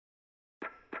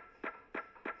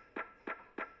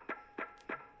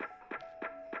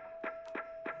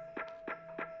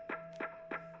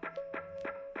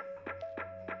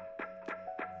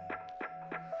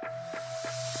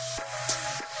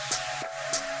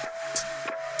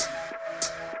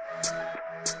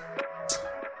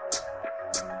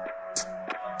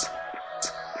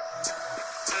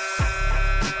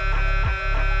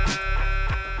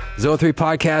Zone 3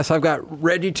 Podcast. I've got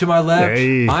Reggie to my left.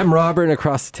 Hey. I'm Robert, and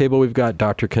across the table we've got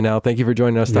Dr. Cannell. Thank you for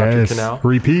joining us, Dr. Cannell.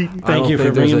 Repeat. Thank you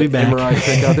for bringing me back. MRI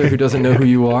tech out there who doesn't know who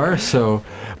you are. So,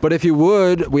 but if you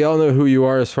would, we all know who you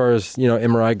are as far as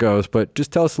MRI goes. But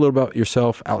just tell us a little about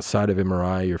yourself outside of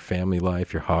MRI, your family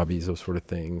life, your hobbies, those sort of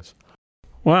things.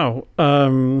 Wow.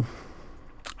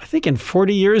 I think in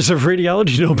 40 years of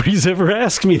radiology, nobody's ever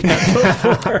asked me that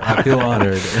before. I feel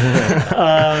honored.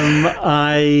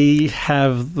 I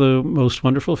have the most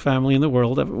wonderful family in the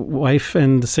world. I have a wife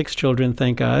and 6 children,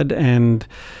 thank God, and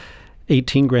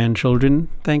 18 grandchildren,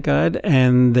 thank God.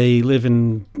 And they live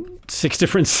in 6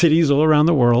 different cities all around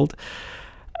the world.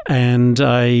 And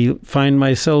I find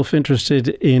myself interested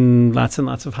in lots and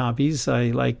lots of hobbies.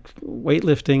 I like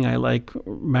weightlifting. I like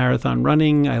marathon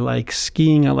running. I like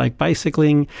skiing. I like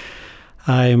bicycling.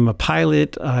 I'm a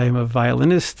pilot. I'm a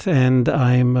violinist. And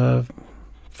I'm a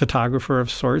photographer of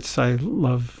sorts. I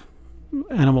love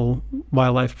animal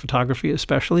wildlife photography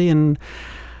especially. And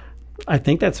I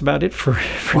think that's about it for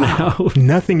now.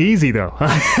 Nothing easy, though.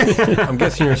 I'm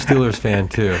guessing you're a Steelers fan,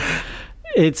 too.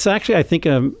 It's actually, I think,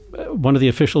 one of the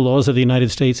official laws of the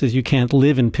United States is you can't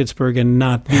live in Pittsburgh and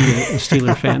not be a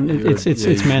Steeler fan. It's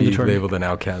mandatory. You're labeled an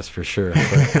outcast for sure.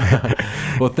 But,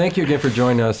 well, thank you again for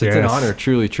joining us. It's an honor,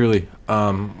 truly, truly.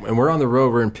 And we're on the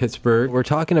road. We're in Pittsburgh. We're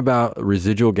talking about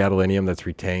residual gadolinium that's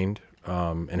retained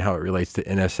and how it relates to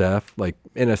NSF, like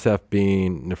NSF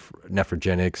being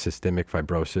nephrogenic systemic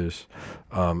fibrosis.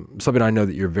 Something I know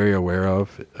that you're very aware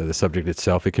of, the subject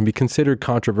itself. It can be considered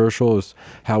controversial as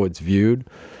how it's viewed.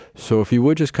 So if you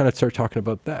would just kind of start talking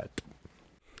about that.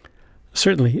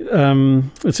 Certainly.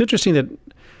 It's interesting that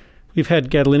we've had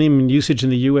gadolinium in usage in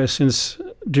the U.S. since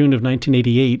June of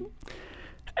 1988.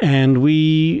 And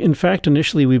in fact,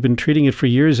 initially we've been treating it for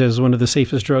years as one of the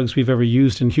safest drugs we've ever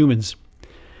used in humans.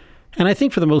 And I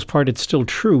think for the most part it's still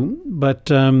true,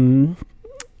 but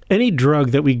any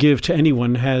drug that we give to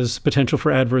anyone has potential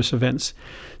for adverse events.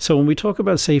 So when we talk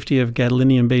about safety of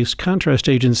gadolinium-based contrast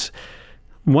agents,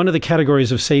 one of the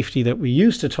categories of safety that we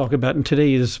used to talk about and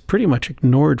today is pretty much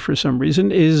ignored for some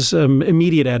reason is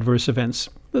immediate adverse events,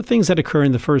 the things that occur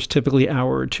in the first typically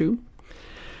hour or two.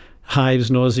 Hives,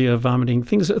 nausea, vomiting,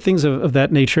 things of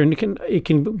that nature. And it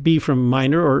can be from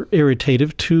minor or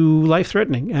irritative to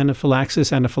life-threatening,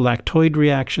 anaphylaxis, anaphylactoid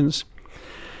reactions.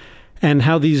 And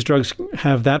how these drugs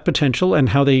have that potential and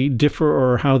how they differ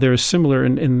or how they're similar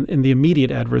in the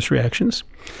immediate adverse reactions.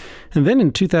 And then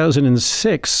in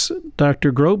 2006,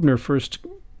 Dr. Grobner first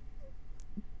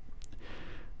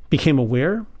became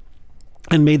aware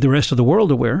and made the rest of the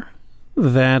world aware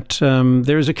that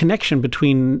there's a connection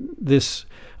between this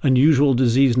unusual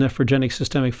disease, nephrogenic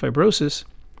systemic fibrosis,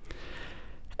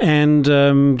 and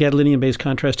gadolinium-based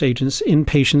contrast agents in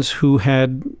patients who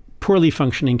had poorly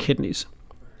functioning kidneys.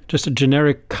 Just a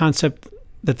generic concept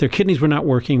that their kidneys were not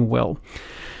working well.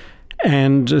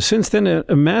 And since then,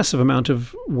 a massive amount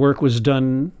of work was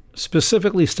done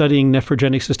specifically studying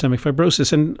nephrogenic systemic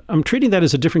fibrosis. And I'm treating that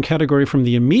as a different category from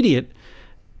the immediate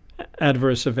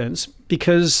adverse events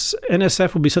because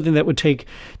NSF would be something that would take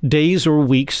days or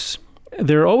weeks.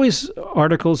 There are always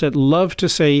articles that love to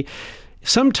say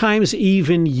sometimes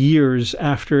even years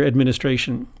after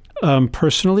administration.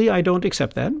 Personally, I don't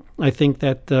accept that. I think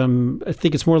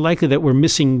it's more likely that we're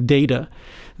missing data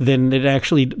than it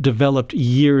actually developed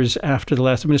years after the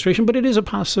last administration, but it is a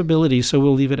possibility, so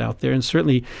we'll leave it out there. And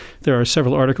certainly there are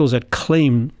several articles that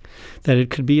claim that it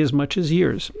could be as much as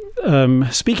years.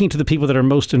 Speaking to the people that are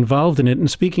most involved in it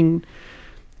and speaking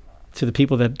to the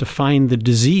people that define the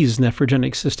disease,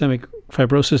 nephrogenic systemic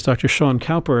fibrosis, Dr. Sean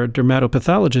Cowper, a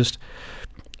dermatopathologist,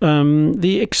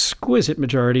 the exquisite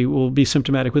majority will be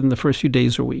symptomatic within the first few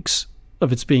days or weeks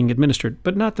of its being administered,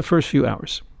 but not the first few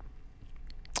hours.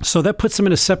 So that puts them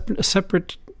in a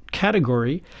separate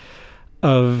category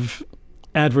of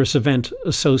adverse event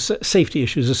safety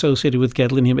issues associated with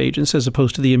gadolinium agents as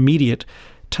opposed to the immediate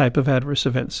type of adverse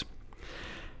events.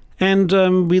 And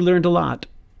we learned a lot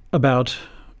about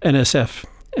NSF,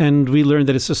 and we learned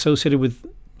that it's associated with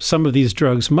some of these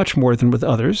drugs much more than with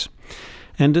others.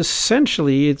 And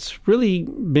essentially, it's really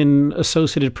been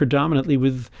associated predominantly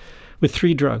with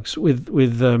 3 drugs, with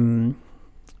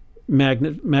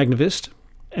Magnavist,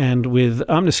 and with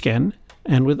Omniscan,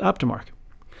 and with Optimark.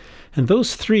 And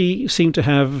those 3 seem to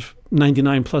have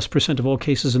 99+% of all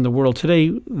cases in the world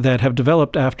today that have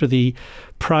developed after the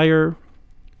prior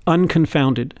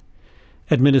unconfounded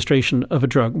administration of a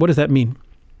drug. What does that mean?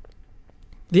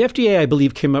 The FDA, I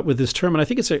believe, came up with this term, and I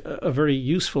think it's a very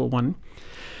useful one.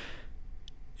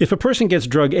 If a person gets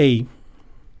drug A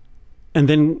and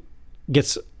then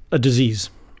gets a disease,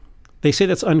 they say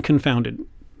that's unconfounded.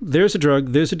 there's a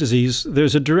drug, there's a disease,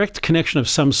 there's a direct connection of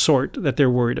some sort that they're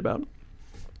worried about.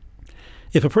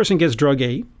 If a person gets drug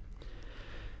A,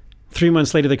 3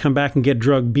 months later they come back and get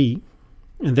drug B,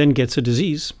 and then gets a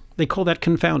disease, they call that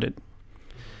confounded.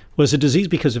 Was the disease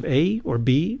because of A or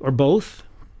B or both?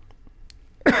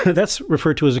 That's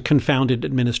referred to as a confounded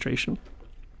administration.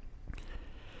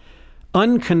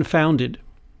 Unconfounded,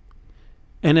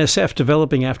 NSF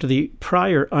developing after the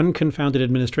prior unconfounded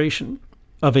administration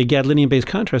of a gadolinium-based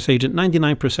contrast agent,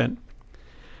 99%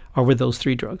 are with those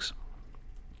 3 drugs.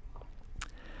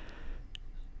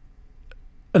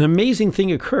 An amazing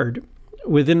thing occurred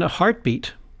within a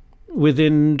heartbeat,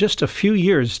 within just a few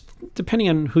years, depending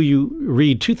on who you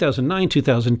read, 2009,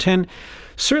 2010.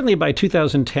 Certainly by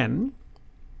 2010,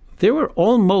 there were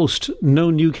almost no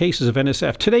new cases of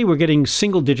NSF. Today we're getting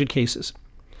single-digit cases.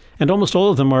 And almost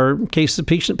all of them are cases of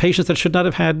patients that should not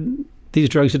have had these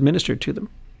drugs administered to them.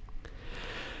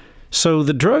 So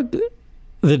the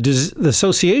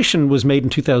association was made in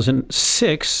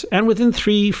 2006, and within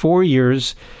 3-4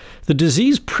 years, the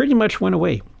disease pretty much went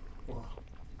away.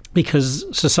 Because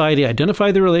society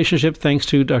identified the relationship thanks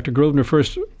to Dr. Grosvenor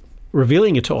first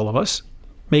revealing it to all of us,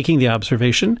 making the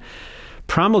observation,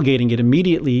 promulgating it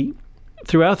immediately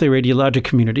throughout the radiologic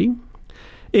community,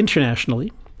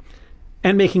 internationally,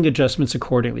 and making adjustments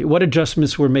accordingly. What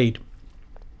adjustments were made?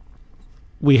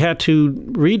 We had to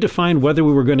redefine whether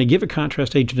we were going to give a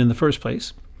contrast agent in the first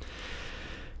place.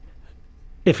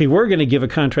 If we were going to give a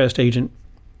contrast agent,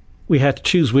 we had to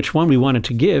choose which one we wanted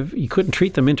to give. You couldn't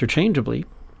treat them interchangeably.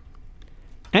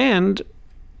 And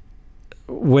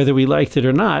whether we liked it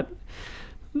or not,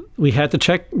 we had to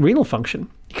check renal function,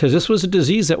 because this was a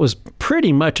disease that was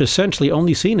pretty much essentially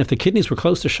only seen if the kidneys were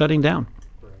close to shutting down.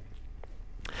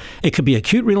 It could be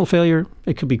acute renal failure,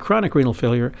 it could be chronic renal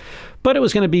failure, but it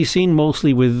was going to be seen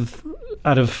mostly with,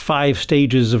 out of 5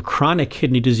 stages of chronic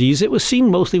kidney disease, it was seen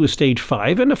mostly with stage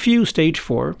 5 and a few stage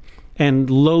 4 and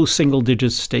low single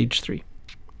digits stage 3.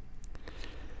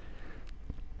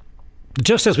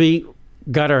 Just as we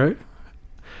got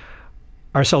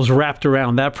ourselves wrapped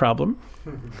around that problem,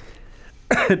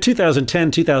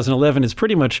 2010, 2011 is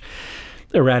pretty much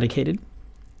eradicated.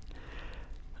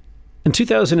 In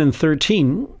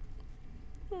 2013,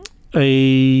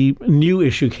 a new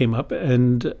issue came up,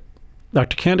 and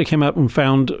Dr. Kanda came up and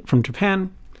found from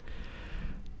Japan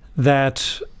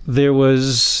that there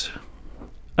was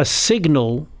a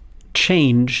signal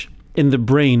change in the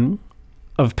brain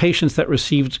of patients that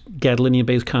received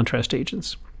gadolinium-based contrast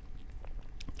agents.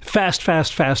 Fast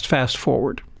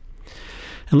forward.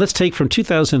 And let's take from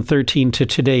 2013 to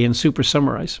today and super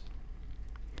summarize.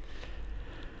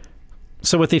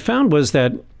 So what they found was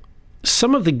that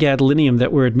some of the gadolinium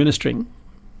that we're administering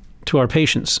to our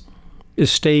patients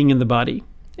is staying in the body,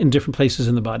 in different places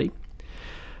in the body,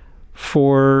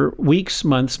 for weeks,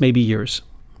 months, maybe years.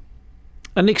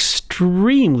 An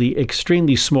extremely,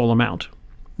 extremely small amount,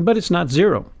 but it's not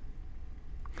zero.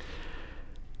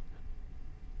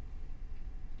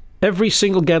 Every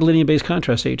single gadolinium-based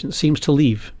contrast agent seems to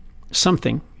leave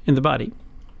something in the body.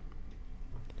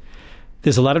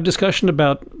 There's a lot of discussion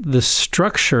about the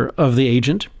structure of the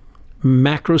agent,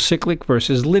 macrocyclic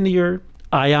versus linear,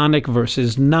 ionic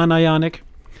versus non-ionic.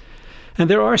 And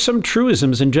there are some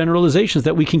truisms and generalizations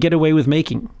that we can get away with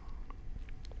making.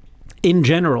 In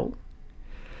general,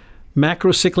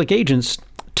 macrocyclic agents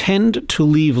tend to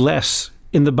leave less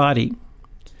in the body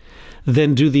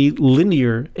than do the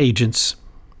linear agents.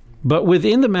 But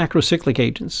within the macrocyclic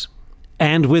agents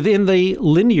and within the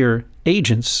linear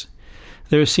agents,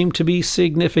 there seem to be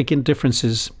significant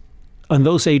differences on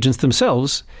those agents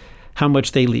themselves, how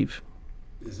much they leave.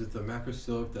 Is it the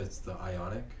macrocyclic that's the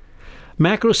ionic?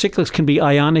 Macrocyclics can be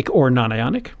ionic or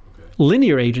non-ionic. Okay.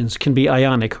 Linear agents can be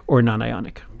ionic or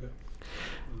non-ionic. Okay.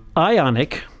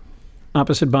 Ionic,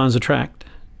 opposite bonds attract.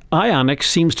 Ionic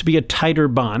seems to be a tighter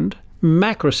bond.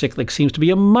 Macrocyclic seems to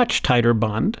be a much tighter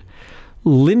bond.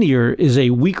 Linear is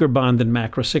a weaker bond than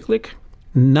macrocyclic.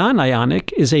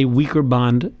 Non-ionic is a weaker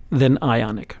bond than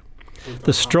ionic.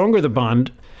 The stronger the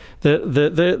bond,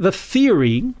 the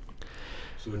theory.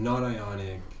 So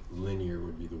non-ionic, linear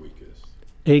would be the weakest.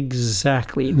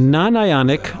 Exactly.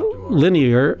 Non-ionic,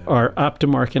 linear are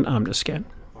Optimark and Omniscan.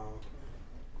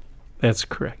 That's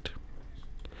correct.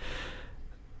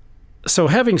 So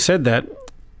having said that,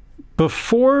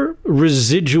 before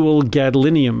residual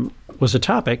gadolinium was a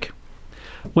topic,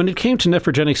 when it came to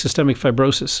nephrogenic systemic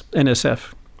fibrosis,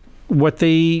 NSF, what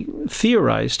they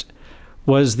theorized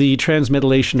was the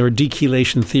transmetallation or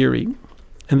dechelation theory.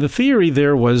 And the theory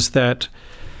there was that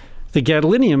the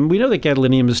gadolinium, we know that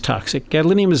gadolinium is toxic.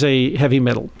 Gadolinium is a heavy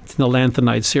metal. It's in the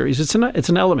lanthanide series. It's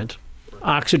an element. Right.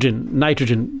 oxygen,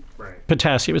 nitrogen,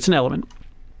 potassium. It's an element.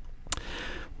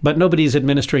 But nobody's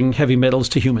administering heavy metals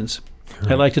to humans.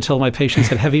 I like to tell my patients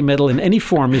that heavy metal in any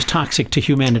form is toxic to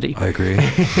humanity. I agree.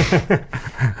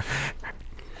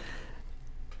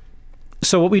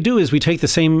 So what we do is we take the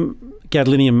same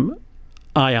gadolinium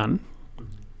ion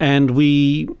and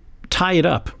we tie it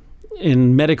up.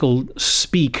 In medical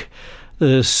speak,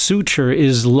 the suture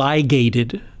is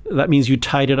ligated. That means you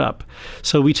tied it up.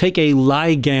 So we take a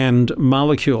ligand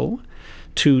molecule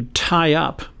to tie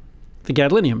up the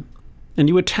gadolinium. And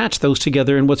you attach those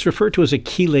together in what's referred to as a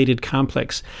chelated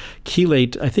complex.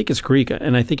 Chelate, I think it's Greek,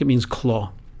 and I think it means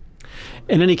claw.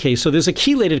 In any case, so there's a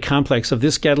chelated complex of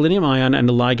this gadolinium ion and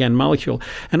the ligand molecule.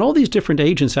 And all these different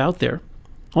agents out there,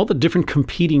 all the different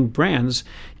competing brands,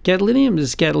 gadolinium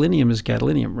is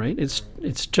gadolinium, right?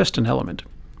 It's just an element.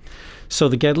 So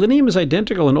the gadolinium is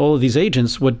identical in all of these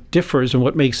agents. What differs and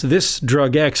what makes this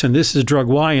drug X and this is drug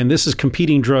Y and this is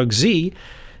competing drug Z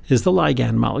is the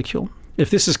ligand molecule. If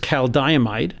this is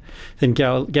caldiamide, then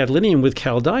gadolinium with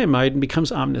caldiamide becomes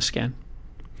Omniscan.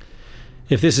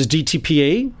 If this is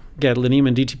DTPA, gadolinium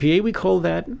and DTPA, we call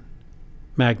that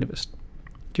Magnivist.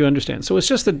 Do you understand? So it's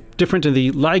just different in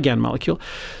the ligand molecule.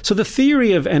 So the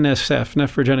theory of NSF,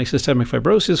 nephrogenic systemic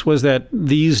fibrosis, was that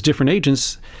these different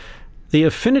agents, the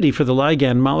affinity for the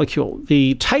ligand molecule,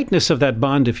 the tightness of that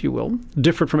bond, if you will,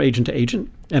 differed from agent to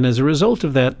agent. And as a result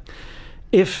of that,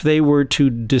 if they were to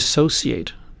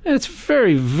dissociate, and it's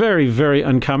very, very, very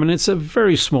uncommon. It's a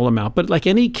very small amount. But like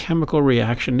any chemical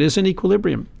reaction, it is in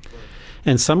equilibrium.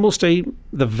 And some will stay,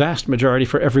 the vast majority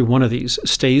for every one of these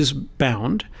stays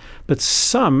bound. But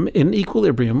some in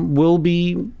equilibrium will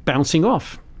be bouncing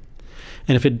off.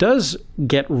 And if it does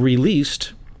get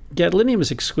released, gadolinium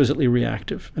is exquisitely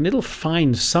reactive. And it'll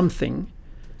find something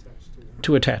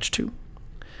to attach to.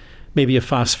 Maybe a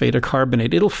phosphate or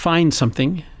carbonate. It'll find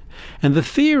something. And the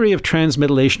theory of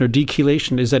transmetallation or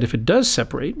dechelation is that if it does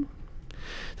separate,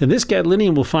 then this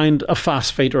gadolinium will find a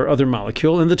phosphate or other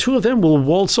molecule, and the two of them will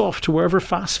waltz off to wherever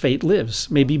phosphate lives,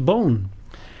 maybe bone,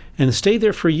 and stay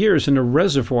there for years in a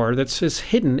reservoir that's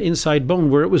hidden inside bone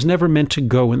where it was never meant to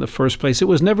go in the first place. It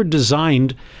was never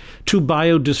designed to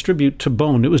biodistribute to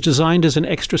bone. It was designed as an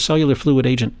extracellular fluid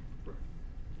agent.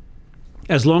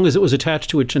 As long as it was attached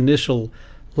to its initial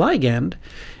ligand,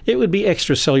 it would be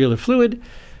extracellular fluid.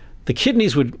 The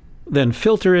kidneys would then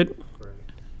filter it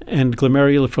and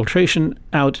glomerular filtration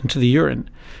out into the urine.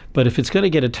 But if it's going to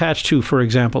get attached to, for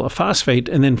example, a phosphate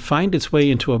and then find its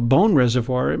way into a bone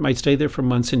reservoir, it might stay there for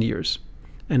months and years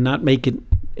and not make it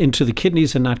into the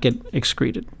kidneys and not get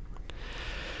excreted.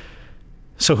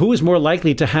 So who is more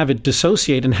likely to have it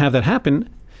dissociate and have that happen?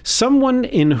 Someone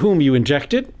in whom you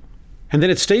inject it, and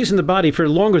then it stays in the body for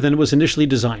longer than it was initially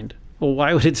designed. Well,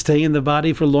 why would it stay in the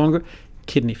body for longer?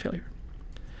 Kidney failure.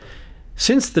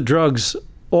 Since the drugs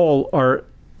all are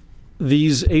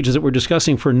these agents that we're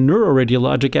discussing for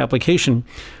neuroradiologic application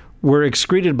were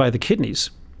excreted by the kidneys.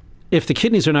 If the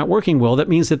kidneys are not working well, that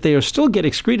means that they are still get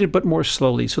excreted, but more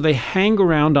slowly. So they hang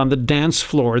around on the dance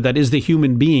floor that is the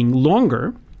human being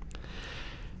longer,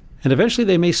 and eventually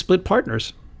they may split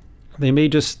partners. They may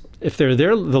just, if they're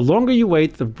there, the longer you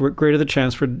wait, the greater the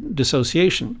chance for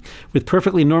dissociation. With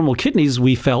perfectly normal kidneys,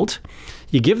 we felt,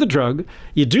 you give the drug,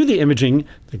 you do the imaging,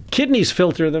 the kidneys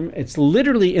filter them, it's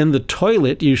literally in the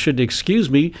toilet, you should excuse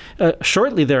me,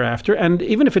 shortly thereafter, and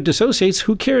even if it dissociates,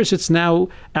 who cares? It's now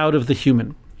out of the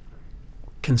human.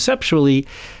 Conceptually,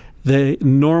 the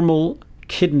normal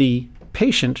kidney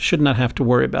patient should not have to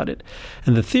worry about it.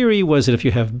 And the theory was that if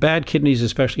you have bad kidneys,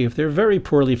 especially if they're very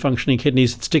poorly functioning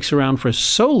kidneys, it sticks around for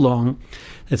so long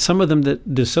that some of them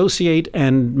that dissociate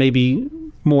and maybe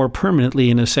more permanently,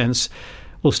 in a sense,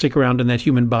 will stick around in that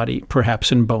human body,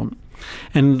 perhaps in bone,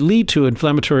 and lead to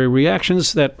inflammatory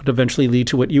reactions that would eventually lead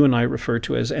to what you and I refer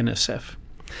to as NSF.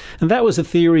 And that was the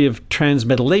theory of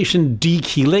transmetallation,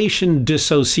 dechelation,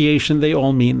 dissociation. They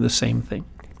all mean the same thing.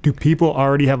 Do people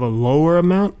already have a lower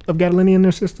amount of gadolinium in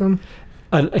their system?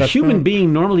 A human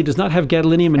being normally does not have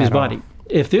gadolinium in his body.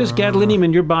 If there's gadolinium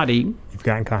in your body, you've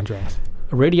got in contrast.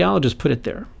 A radiologist put it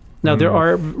there. Now, there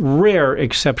are rare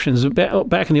exceptions.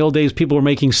 Back in the old days, people were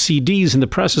making CDs. In the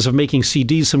process of making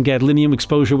CDs, some gadolinium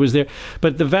exposure was there.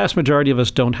 But the vast majority of us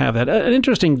don't have that. An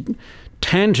interesting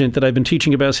tangent that I've been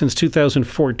teaching about since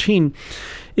 2014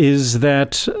 is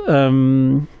that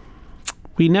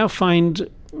we now find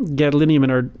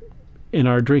gadolinium in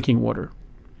our drinking water.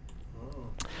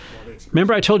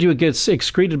 Remember I told you it gets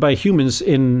excreted by humans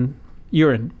in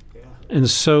urine. Yeah. And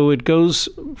so it goes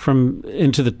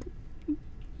into the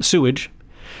sewage,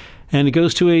 and it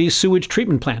goes to a sewage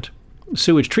treatment plant.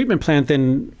 Sewage treatment plant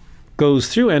then goes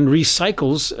through and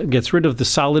recycles, gets rid of the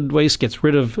solid waste, gets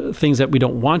rid of things that we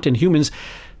don't want in humans,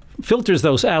 filters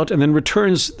those out, and then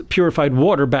returns purified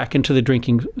water back into the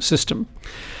drinking system.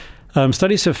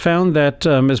 Studies have found that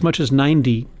as much as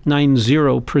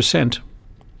 90%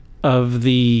 of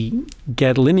the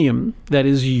gadolinium that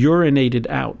is urinated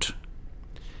out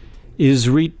is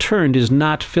returned, is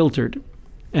not filtered,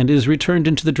 and is returned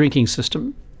into the drinking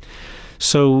system.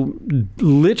 So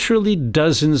literally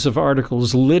dozens of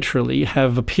articles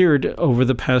have appeared over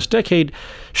the past decade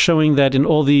showing that in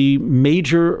all the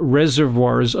major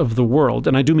reservoirs of the world,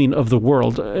 and I do mean of the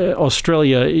world,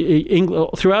 Australia,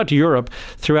 England, throughout Europe,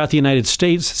 throughout the United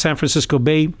States, San Francisco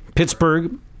Bay,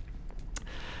 Pittsburgh,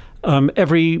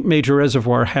 every major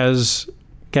reservoir has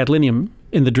gadolinium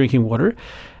in the drinking water,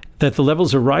 that the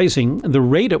levels are rising. The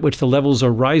rate at which the levels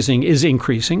are rising is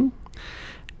increasing.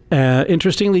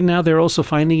 Interestingly, now they're also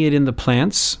finding it in the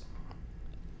plants,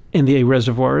 in the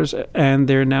reservoirs, and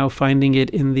they're now finding it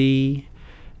in the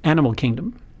animal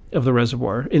kingdom of the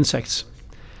reservoir, insects.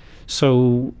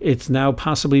 So it's now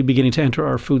possibly beginning to enter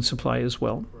our food supply as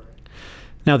well.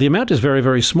 Now, the amount is very,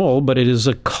 very small, but it is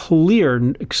a clear,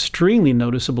 extremely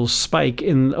noticeable spike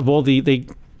they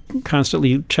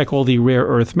constantly check all the rare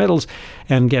earth metals,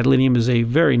 and gadolinium is a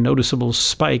very noticeable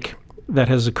spike that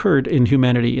has occurred in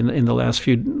humanity in the last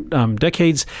few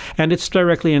decades, and it's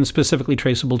directly and specifically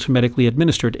traceable to medically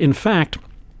administered. In fact,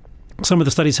 some of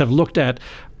the studies have looked at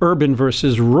urban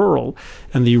versus rural,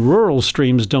 and the rural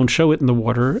streams don't show it in the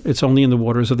water. It's only in the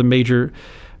waters of the major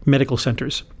medical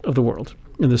centers of the world,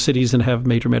 in the cities that have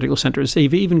major medical centers.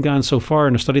 They've even gone so far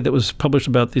in a study that was published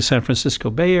about the San Francisco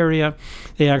Bay Area.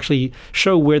 They actually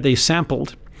show where they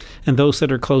sampled, and those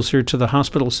that are closer to the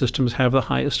hospital systems have the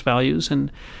highest values,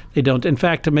 and they don't. In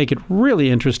fact, to make it really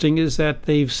interesting is that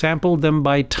they've sampled them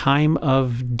by time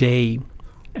of day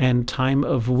and time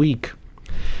of week.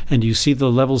 And you see the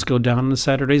levels go down on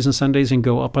Saturdays and Sundays and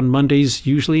go up on Mondays,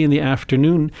 usually in the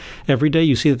afternoon. Every day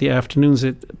you see that the afternoons,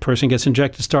 a person gets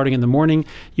injected starting in the morning.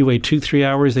 You wait 2-3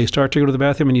 hours, they start to go to the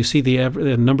bathroom, and you see the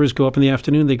numbers go up in the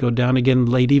afternoon. They go down again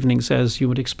late evenings, as you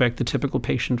would expect, the typical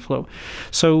patient flow.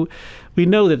 So we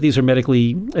know that these are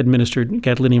medically administered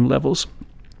gadolinium levels.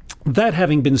 That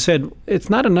having been said, it's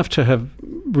not enough to have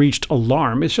reached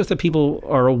alarm. It's just that people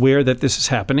are aware that this is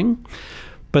happening.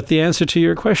 But the answer to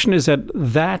your question is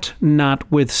that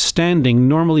notwithstanding,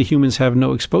 normally humans have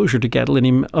no exposure to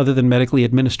gadolinium other than medically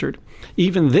administered.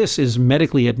 Even this is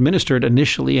medically administered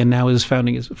initially and now is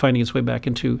finding its way back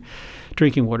into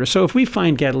drinking water. So if we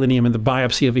find gadolinium in the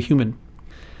biopsy of a human,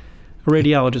 a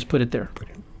radiologist put it there.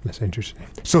 That's interesting.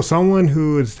 So someone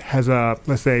who has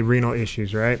let's say, renal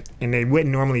issues, right? And they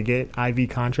wouldn't normally get IV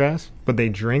contrast, but they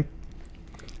drink,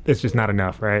 it's just not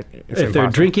enough, right? If they're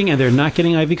drinking and they're not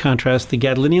getting IV contrast, the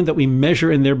gadolinium that we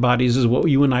measure in their bodies is what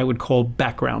you and I would call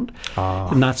background.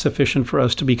 Not sufficient for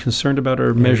us to be concerned about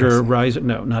or measure or rise.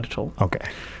 No, not at all. Okay.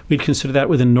 We'd consider that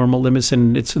within normal limits,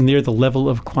 and it's near the level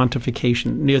of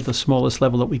quantification, near the smallest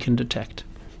level that we can detect.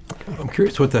 I'm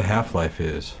curious what the half-life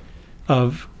is.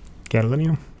 Of?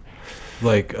 Gadolinium?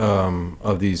 Like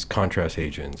of these contrast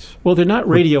agents. Well, they're not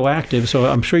radioactive, so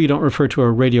I'm sure you don't refer to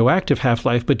a radioactive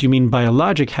half-life, but you mean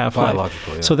biologic half-life.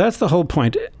 Biological, yeah. So that's the whole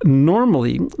point.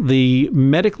 Normally, the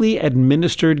medically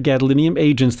administered gadolinium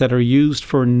agents that are used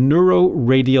for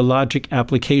neuroradiologic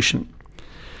application,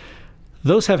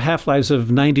 those have half-lives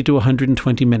of 90 to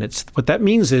 120 minutes. What that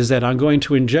means is that I'm going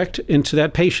to inject into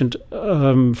that patient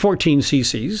 14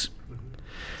 cc's,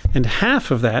 and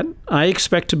half of that I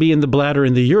expect to be in the bladder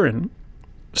in the urine.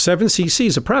 7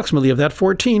 cc's approximately of that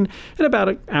 14 in about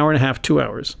an hour and a half, 2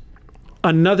 hours.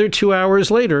 Another 2 hours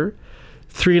later,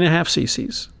 3.5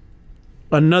 cc's.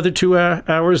 Another 2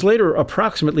 hours later,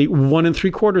 approximately 1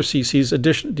 3/4 cc's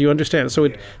addition. Do you understand? So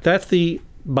that's the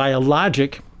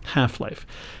biologic half-life.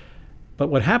 But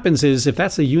what happens is, if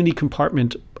that's a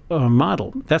uni-compartment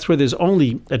model, that's where there's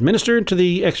only administered to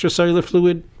the extracellular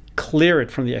fluid, clear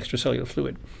it from the extracellular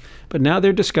fluid. But now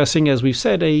they're discussing, as we've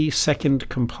said, a second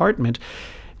compartment.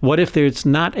 What if there's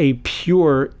not a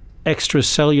pure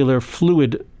extracellular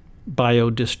fluid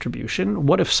biodistribution?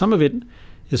 What if some of it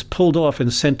is pulled off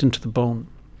and sent into the bone?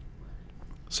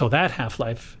 So that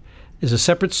half-life is a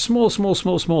separate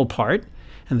small part,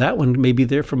 and that one may be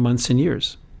there for months and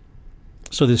years.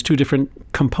 So there's two different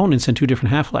components and two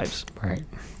different half-lives. Right.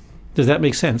 Does that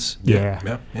make sense? Yeah.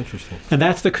 Yeah, interesting. And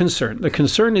that's the concern. The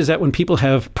concern is that when people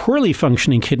have poorly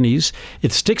functioning kidneys,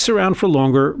 it sticks around for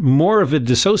longer. More of a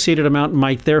dissociated amount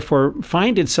might therefore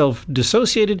find itself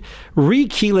dissociated,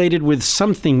 rechelated with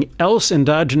something else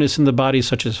endogenous in the body,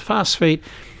 such as phosphate,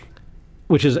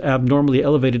 which is abnormally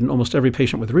elevated in almost every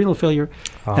patient with renal failure.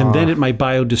 And then it might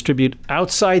biodistribute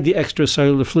outside the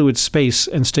extracellular fluid space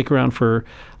and stick around for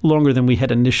longer than we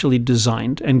had initially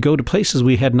designed and go to places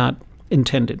we had not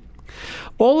intended.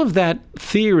 All of that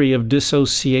theory of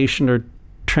dissociation or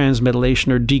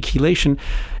transmetallation or dechelation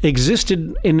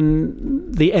existed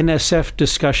in the NSF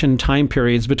discussion time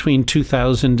periods between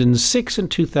 2006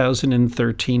 and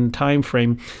 2013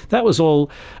 timeframe. That was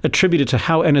all attributed to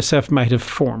how NSF might have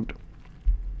formed.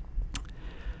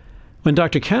 When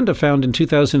Dr. Kanda found in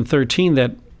 2013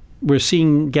 that we're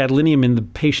seeing gadolinium in the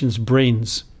patient's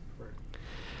brains,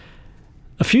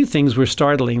 a few things were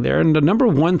startling there. And the number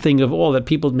one thing of all that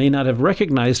people may not have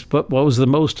recognized, but what was the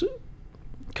most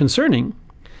concerning,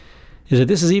 is that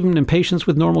this is even in patients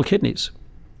with normal kidneys.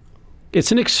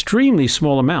 It's an extremely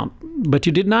small amount, but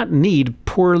you did not need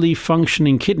poorly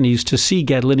functioning kidneys to see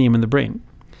gadolinium in the brain.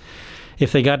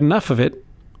 If they got enough of it,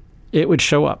 it would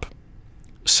show up.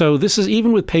 So this is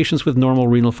even with patients with normal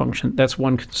renal function. That's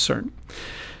one concern.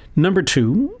 Number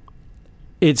two,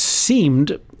 it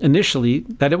seemed initially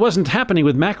that it wasn't happening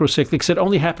with macrocyclics, it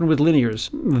only happened with linears.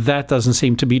 That doesn't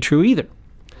seem to be true either.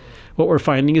 What we're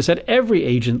finding is that every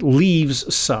agent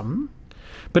leaves some.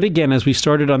 But again, as we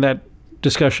started on that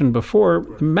discussion before,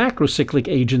 macrocyclic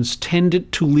agents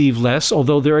tended to leave less,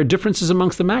 although there are differences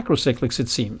amongst the macrocyclics, it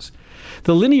seems.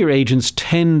 The linear agents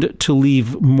tend to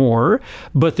leave more,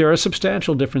 but there are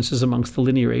substantial differences amongst the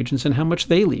linear agents and how much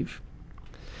they leave.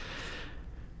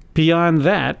 Beyond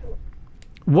that,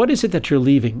 what is it that you're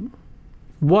leaving?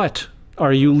 What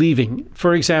are you leaving?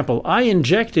 For example, I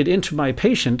injected into my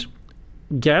patient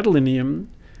gadolinium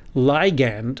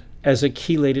ligand as a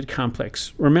chelated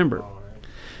complex. Remember.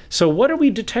 So what are we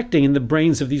detecting in the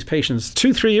brains of these patients?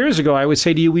 2-3 years ago, I would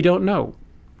say to you, we don't know.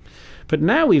 But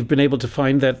now we've been able to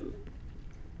find that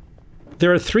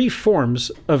there are 3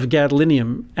 forms of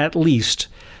gadolinium, at least,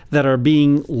 that are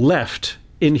being left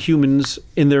in humans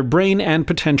in their brain and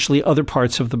potentially other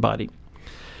parts of the body.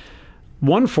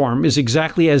 One form is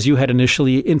exactly as you had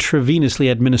initially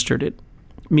intravenously administered it,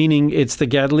 meaning it's the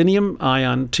gadolinium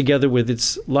ion together with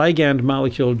its ligand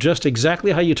molecule, just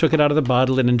exactly how you took it out of the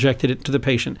bottle and injected it to the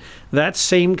patient. That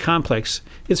same complex,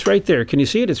 it's right there. Can you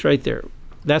see it? It's right there.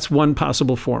 That's one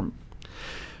possible form.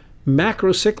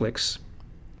 Macrocyclics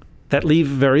that leave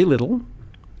very little,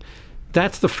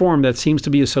 that's the form that seems to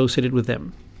be associated with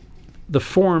them. The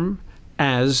form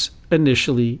as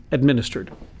initially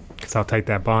administered. That's how tight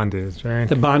that bond is, right?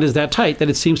 The bond is that tight that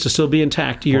it seems to still be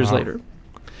intact years later.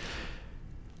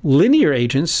 Linear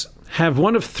agents have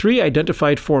one of 3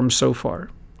 identified forms so far.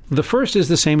 The first is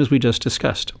the same as we just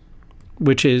discussed,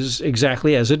 which is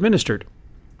exactly as administered.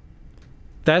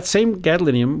 That same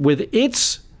gadolinium with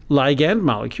its ligand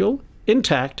molecule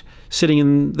intact sitting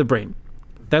in the brain.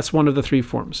 That's one of the 3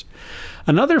 forms.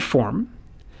 Another form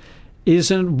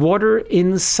is a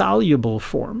water-insoluble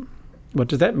form. What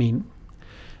does that mean?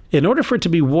 In order for it to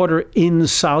be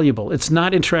water-insoluble, it's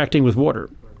not interacting with water.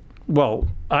 Well,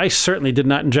 I certainly did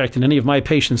not inject in any of my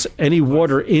patients any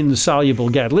water-insoluble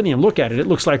gadolinium. Look at it. It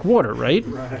looks like water, right?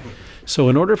 Right. So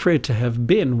in order for it to have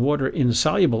been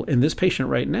water-insoluble in this patient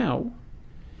right now,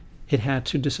 it had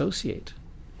to dissociate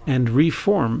and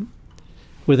reform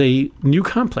with a new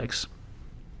complex.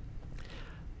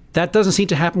 That doesn't seem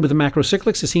to happen with the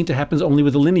macrocyclics. It seems to happen only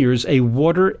with the linears. A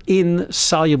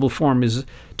water-insoluble form is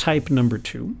type number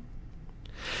 2.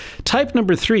 Type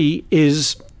number 3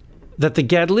 is that the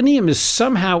gadolinium is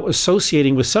somehow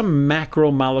associating with some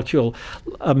macromolecule,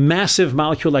 a massive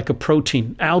molecule like a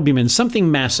protein, albumin,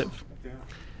 something massive.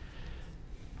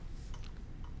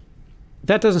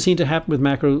 That doesn't seem to happen with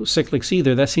macrocyclics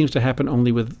either. That seems to happen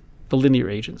only with the linear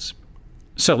agents.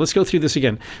 So let's go through this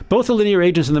again. Both the linear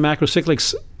agents and the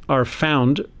macrocyclics are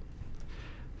found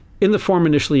in the form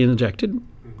initially injected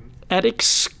at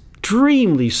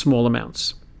extremely small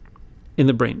amounts in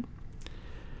the brain.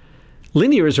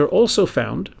 Linears are also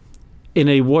found in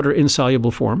a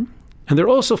water-insoluble form, and they're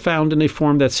also found in a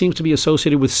form that seems to be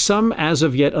associated with some as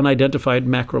of yet unidentified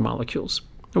macromolecules.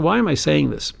 Now, why am I saying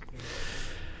this?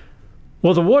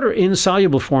 Well, the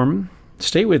water-insoluble form,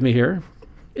 stay with me here,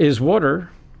 is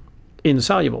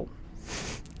water-insoluble.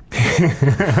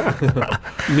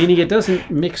 Meaning it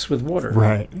doesn't mix with water.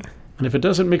 Right. And if it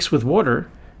doesn't mix with water,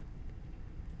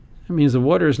 it means the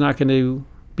water is not going to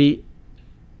be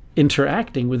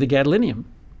interacting with the gadolinium.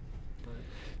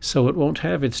 So it won't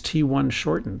have its T1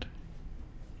 shortened.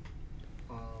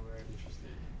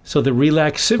 So the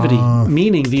relaxivity,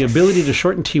 meaning the ability to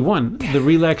shorten T1, the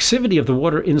relaxivity of the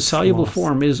water-insoluble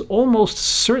form is almost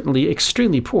certainly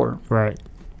extremely poor. Right.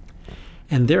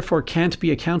 And therefore can't be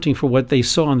accounting for what they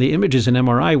saw on the images in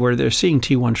MRI where they're seeing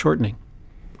T1 shortening.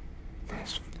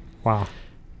 Wow.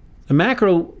 The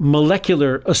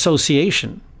macromolecular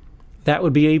association, that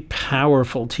would be a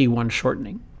powerful T1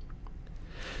 shortening.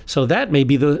 So that may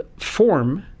be the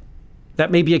form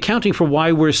that may be accounting for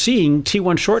why we're seeing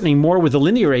T1 shortening more with the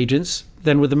linear agents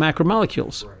than with the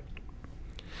macromolecules. Right.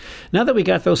 Now that we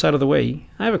got those out of the way,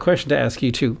 I have a question to ask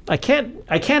you too. I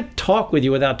can't talk with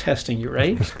you without testing you,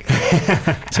 right?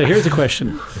 So here's the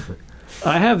question.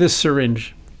 I have this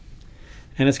syringe,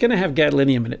 and it's going to have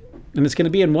gadolinium in it, and it's going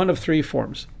to be in one of three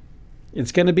forms.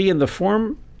 It's going to be in the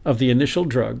form of the initial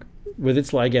drug with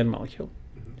its ligand molecule,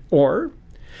 or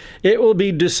it will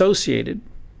be dissociated,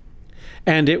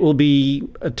 and it will be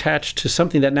attached to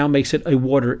something that now makes it a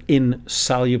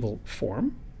water-insoluble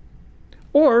form,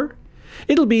 or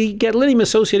it'll be gadolinium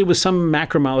associated with some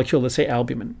macromolecule, let's say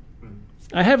albumin.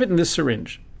 I have it in this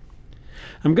syringe.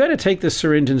 I'm going to take this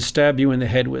syringe and stab you in the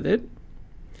head with it,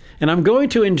 and I'm going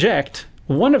to inject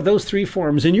one of those three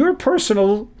forms in your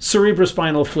personal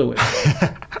cerebrospinal fluid,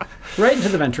 right into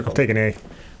the ventricle. I'll take an A.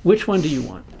 Which one do you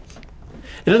want?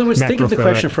 In other words, think of the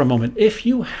question for a moment. If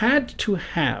you had to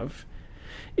have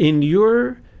in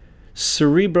your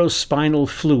cerebrospinal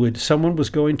fluid, someone was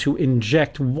going to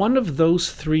inject one of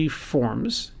those three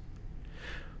forms,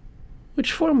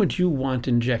 which form would you want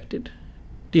injected?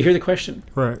 Do you hear the question?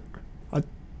 Right.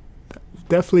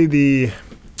 Definitely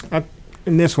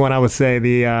in this one, I would say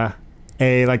the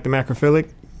A, like the macrophilic,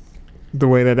 the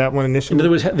way that one initially. In other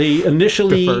words, the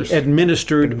initially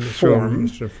administered form,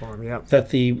 yep. That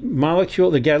the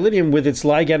molecule, the gadolinium with its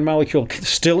ligand molecule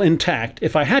still intact.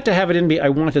 If I had to have it in me, I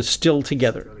want it still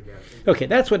together. Okay,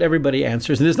 that's what everybody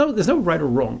answers. And there's no right or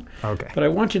wrong. Okay. But I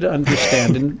want you to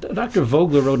understand. And Dr.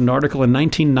 Vogler wrote an article in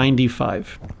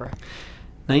 1995. Right.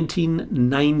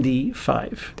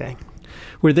 1995. Dang.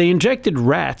 Where they injected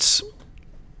rats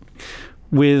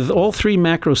with all three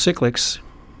macrocyclics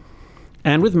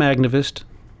and with Magnavist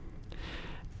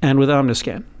and with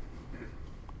Omniscan.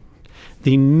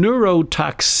 The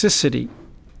neurotoxicity,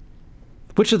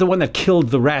 which is the one that killed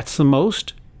the rats the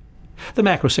most? The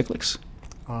macrocyclics.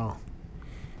 Oh.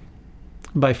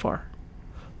 By far.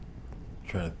 I'm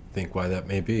trying to think why that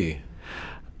may be.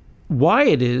 Why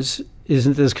it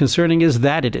isn't as concerning as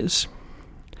that it is.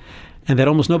 And that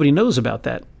almost nobody knows about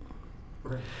that.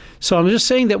 Right. So I'm just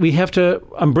saying that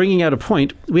I'm bringing out a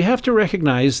point. We have to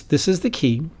recognize, this is the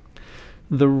key,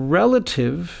 the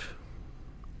relative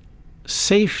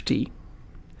safety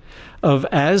of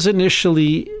as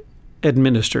initially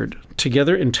administered,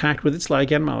 together intact with its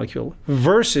ligand molecule,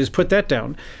 versus, put that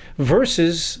down,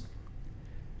 versus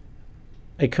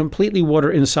a completely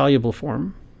water-insoluble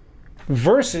form,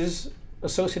 versus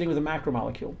associating with a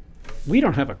macromolecule. We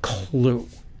don't have a clue.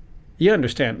 You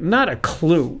understand? Not a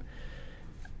clue.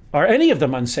 Are any of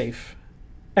them unsafe?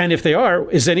 And if they are,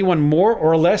 is anyone more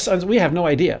or less? We have no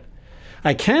idea.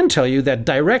 I can tell you that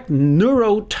direct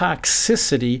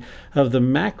neurotoxicity of the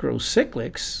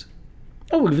macrocyclics,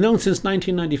 we've known since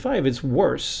 1995 it's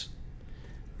worse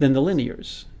than the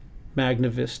linears,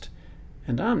 Magnavist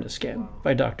and Omniscan,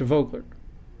 by Dr. Vogler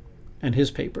and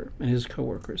his paper and his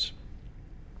coworkers.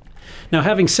 Now,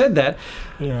 having said that,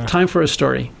 time for a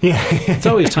story. Yeah. It's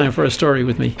always time for a story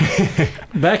with me.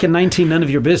 Back in None of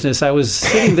Your Business, I was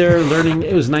sitting there learning.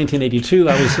 It was 1982.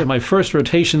 I was in my first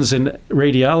rotations in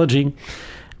radiology,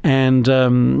 and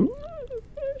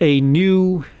a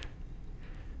new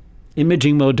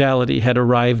imaging modality had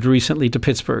arrived recently to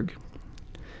Pittsburgh.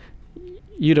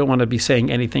 You don't want to be saying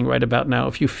anything right about now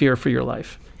if you fear for your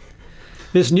life.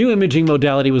 This new imaging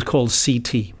modality was called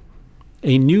CT,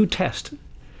 a new test.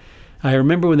 I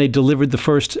remember when they delivered the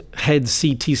first head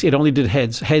CT, it only did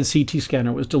heads. Head CT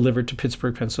scanner was delivered to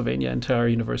Pittsburgh, Pennsylvania, and to our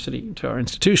university, to our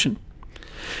institution.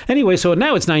 Anyway, so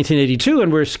now it's 1982,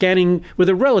 and we're scanning with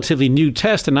a relatively new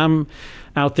test, and I'm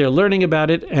out there learning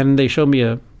about it, and they showed me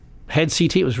a head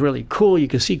CT. It was really cool. You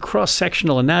could see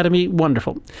cross-sectional anatomy.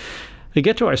 Wonderful. We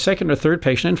get to our second or third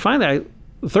patient, and finally,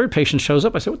 the third patient shows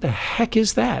up. I said, what the heck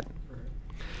is that?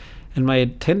 And my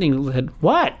attending said,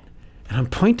 what? And I'm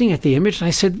pointing at the image, and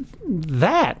I said,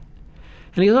 that.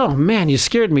 And he goes, oh, man, you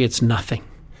scared me. It's nothing.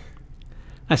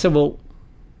 I said, well,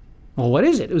 what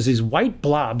is it? It was these white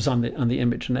blobs on the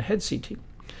image, in the head CT.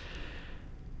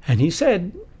 And he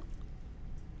said,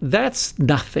 that's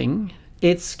nothing.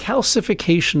 It's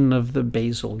calcification of the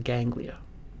basal ganglia.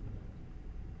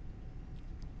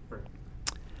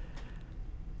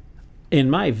 In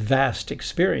my vast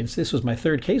experience, this was my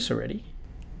third case already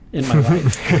in my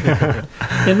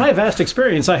life. In my vast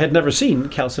experience, I had never seen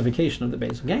calcification of the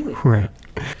basal ganglia. Right.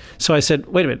 So I said,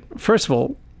 wait a minute. First of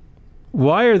all,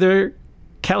 why are there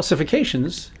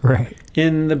calcifications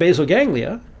in the basal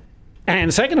ganglia?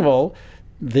 And second of all,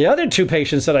 the other two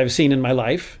patients that I've seen in my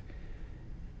life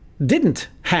didn't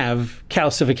have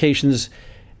calcifications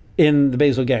in the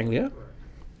basal ganglia?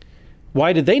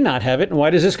 Why did they not have it? And why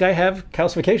does this guy have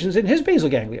calcifications in his basal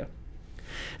ganglia?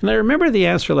 And I remember the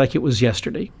answer like it was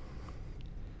yesterday.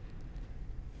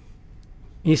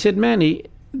 He said, Manny,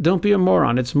 don't be a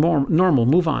moron. It's more normal.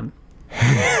 Move on.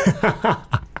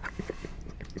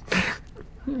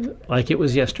 Like it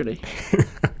was yesterday.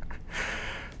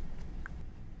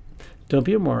 Don't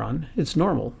be a moron. It's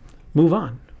normal. Move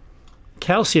on.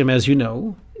 Calcium, as you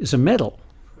know, is a metal.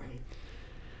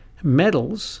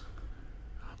 Metals,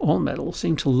 all metals,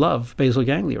 seem to love basal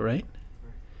ganglia, right?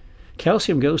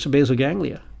 Calcium goes to basal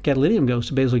ganglia. Gadolinium goes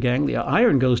to basal ganglia.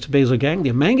 Iron goes to basal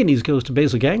ganglia. Manganese goes to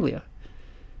basal ganglia.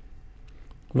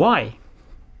 Why?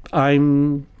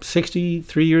 I'm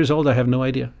 63 years old. I have no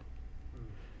idea.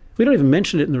 We don't even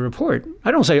mention it in the report.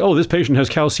 I don't say, oh, this patient has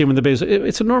calcium in the basal.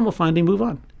 It's a normal finding. Move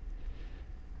on.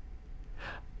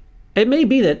 It may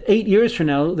be that 8 years from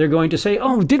now, they're going to say,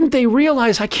 oh, didn't they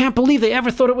realize? I can't believe they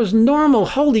ever thought it was normal.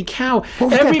 Holy cow.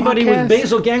 Everybody with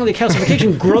basal ganglia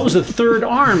calcification grows a third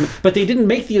arm, but they didn't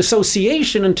make the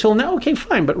association until now. Okay,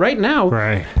 fine. But right now,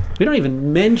 we don't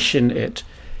even mention it.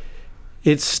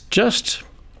 It's just,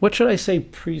 what should I say,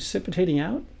 precipitating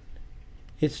out?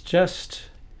 It's just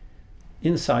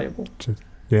insoluble.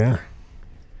 Yeah.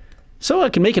 So I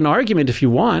can make an argument if you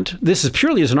want. This is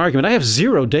purely as an argument. I have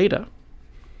zero data.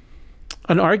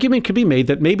 An argument could be made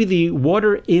that maybe the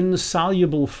water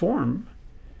insoluble form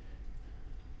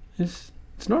it's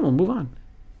normal. Move on.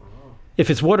 If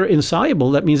it's water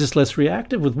insoluble, that means it's less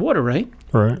reactive with water, right?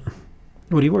 Right.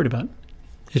 What are you worried about?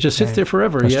 It just sits there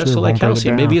forever. Yes, so like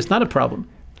calcium. Maybe it's not a problem.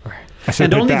 Right.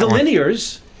 And only the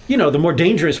linears, the more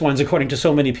dangerous ones, according to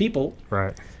so many people.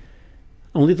 Right.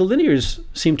 Only the linears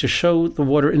seem to show the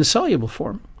water insoluble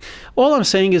form. All I'm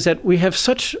saying is that we have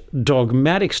such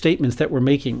dogmatic statements that we're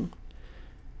making.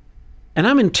 And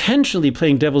I'm intentionally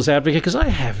playing devil's advocate because I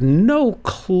have no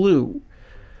clue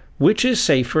which is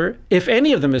safer, if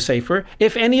any of them is safer,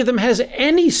 if any of them has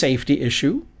any safety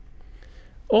issue.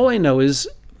 All I know is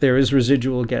there is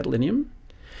residual gadolinium,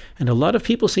 and a lot of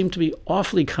people seem to be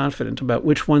awfully confident about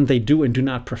which one they do and do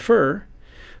not prefer,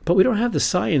 but we don't have the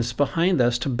science behind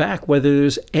us to back whether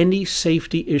there's any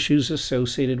safety issues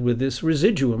associated with this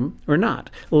residuum or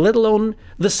not, let alone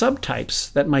the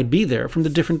subtypes that might be there from the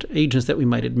different agents that we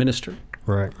might administer.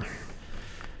 Right.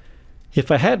 If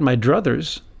I had my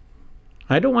druthers,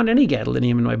 I don't want any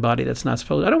gadolinium in my body that's not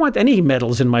supposed. I don't want any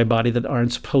metals in my body that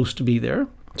aren't supposed to be there.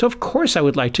 So of course I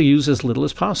would like to use as little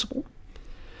as possible.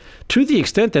 To the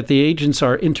extent that the agents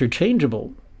are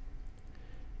interchangeable,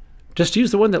 just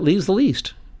use the one that leaves the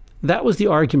least. That was the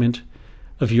argument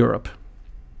of Europe.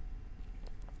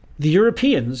 The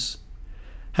Europeans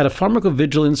had a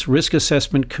Pharmacovigilance Risk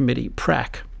Assessment Committee,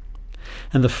 PRAC.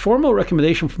 And the formal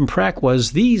recommendation from PRAC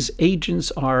was these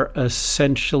agents are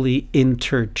essentially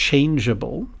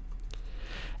interchangeable.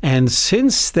 And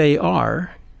since they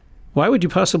are, why would you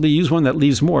possibly use one that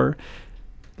leaves more?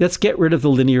 Let's get rid of the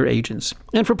linear agents.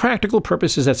 And for practical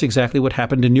purposes, that's exactly what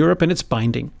happened in Europe, and it's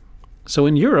binding. So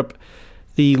in Europe,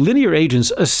 the linear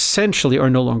agents essentially are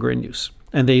no longer in use,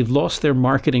 and they've lost their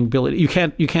marketing ability. You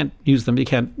can't use them. You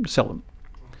can't sell them.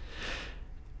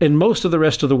 In most of the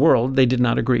rest of the world, they did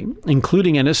not agree,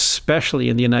 including and especially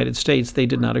in the United States, they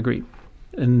did not agree.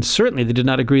 And certainly they did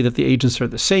not agree that the agents are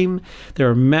the same. There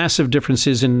are massive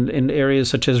differences in areas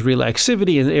such as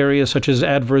relaxivity, in areas such as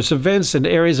adverse events, and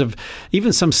areas of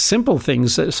even some simple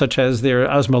things such as their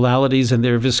osmolalities and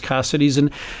their viscosities.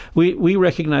 And we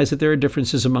recognize that there are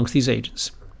differences amongst these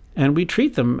agents. And we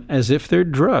treat them as if they're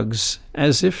drugs,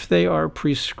 as if they are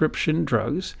prescription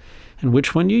drugs. And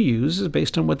which one you use is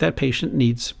based on what that patient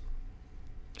needs.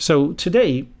 So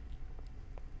today,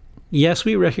 yes,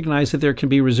 we recognize that there can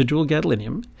be residual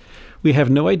gadolinium. We have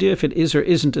no idea if it is or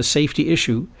isn't a safety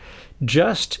issue.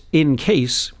 Just in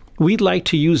case, we'd like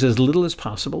to use as little as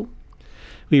possible.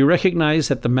 We recognize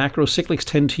that the macrocyclics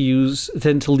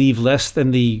tend to leave less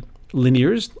than the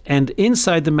linears, and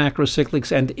inside the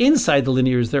macrocyclics and inside the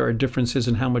linears, there are differences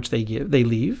in how much they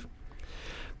leave,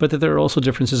 but that there are also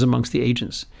differences amongst the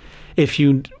agents. If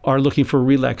you are looking for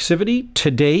relaxivity,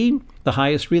 today, the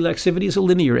highest relaxivity is a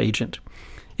linear agent.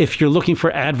 If you're looking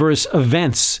for adverse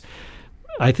events,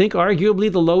 I think arguably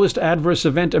the lowest adverse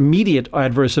event, immediate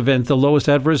adverse event, the lowest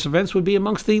adverse events would be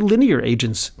amongst the linear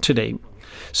agents today.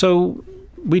 So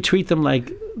we treat them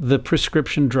like the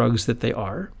prescription drugs that they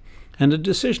are. And a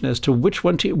decision as to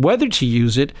whether to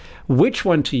use it, which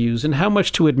one to use, and how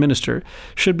much to administer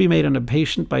should be made on a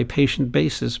patient-by-patient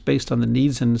basis based on the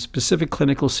needs and specific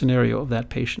clinical scenario of that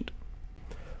patient.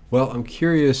 Well, I'm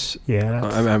curious. Yeah,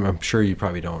 I'm sure you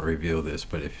probably don't reveal this,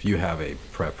 but if you have a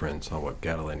preference on what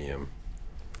gadolinium,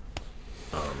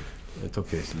 it's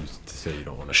okay to say you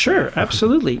don't want to. Sure,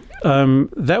 absolutely.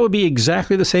 That would be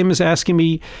exactly the same as asking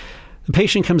me. The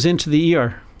patient comes into the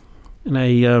ER, and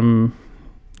I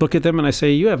look at them and I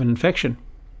say, "You have an infection.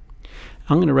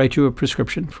 I'm going to write you a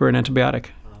prescription for an antibiotic."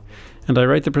 And I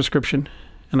write the prescription,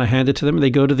 and I hand it to them, and they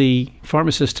go to the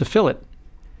pharmacist to fill it.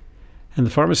 And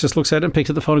the pharmacist looks at it and picks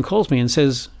up the phone and calls me and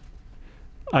says,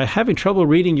 "I'm having trouble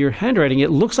reading your handwriting.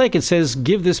 It looks like it says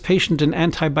give this patient an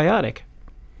antibiotic."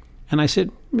 And I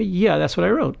said, "Yeah, that's what I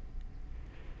wrote."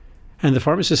 And the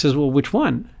pharmacist says, "Well, which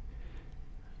one?"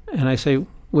 And I say,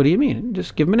 "What do you mean?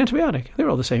 Just give them an antibiotic. They're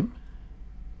all the same."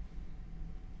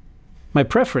 My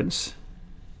preference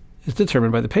is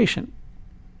determined by the patient.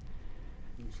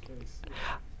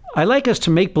 I like us to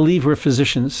make believe we're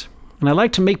physicians, and I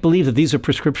like to make believe that these are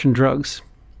prescription drugs.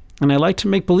 And I like to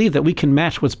make believe that we can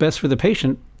match what's best for the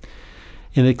patient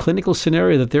in the clinical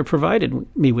scenario that they're provided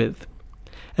me with.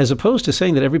 As opposed to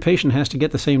saying that every patient has to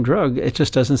get the same drug, it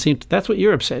just doesn't seem to, that's what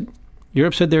Europe said.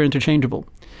 Europe said they're interchangeable.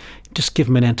 Just give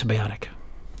them an antibiotic.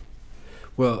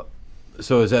 Well,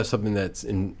 so is that something that's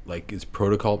is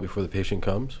protocol before the patient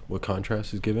comes? What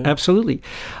contrast is given? Absolutely.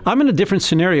 I'm in a different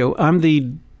scenario. I'm the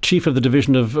chief of the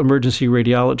Division of Emergency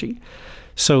Radiology.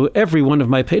 So every one of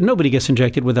my patients, nobody gets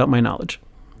injected without my knowledge.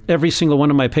 Every single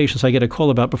one of my patients I get a call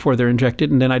about before they're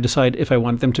injected, and then I decide if I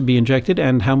want them to be injected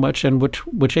and how much and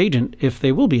which agent, if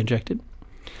they will be injected.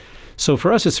 So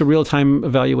for us, it's a real-time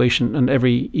evaluation on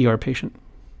every ER patient.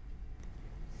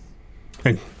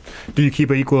 And do you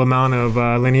keep an equal amount of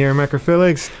linear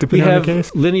macrophilics We depending on have the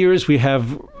case? linears, we have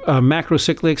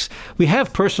macrocyclics, we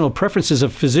have personal preferences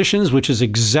of physicians, which is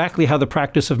exactly how the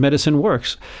practice of medicine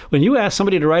works. When you ask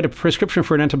somebody to write a prescription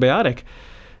for an antibiotic,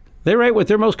 they write what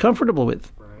they're most comfortable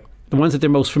with. The ones that they're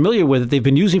most familiar with, that they've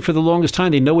been using for the longest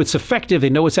time. They know it's effective. They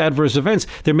know it's adverse events.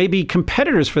 There may be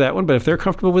competitors for that one, but if they're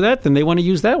comfortable with that, then they want to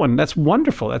use that one. That's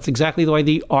wonderful. That's exactly the way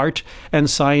the art and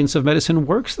science of medicine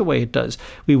works the way it does.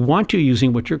 We want you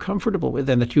using what you're comfortable with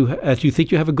and that you think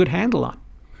you have a good handle on.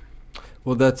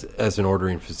 Well, that's as an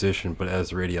ordering physician, but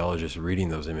as a radiologist reading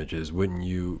those images, wouldn't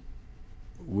you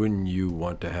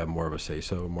want to have more of a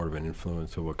say-so, more of an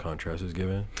influence of what contrast is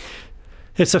given?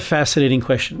 It's a fascinating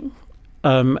question.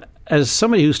 As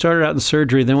somebody who started out in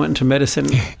surgery, then went into medicine,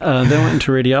 then went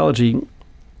into radiology,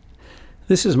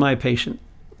 this is my patient.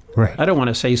 Right. I don't want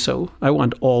to say so. I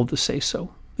want all to say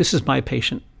so. This is my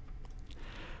patient.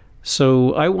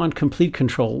 So I want complete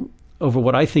control over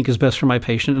what I think is best for my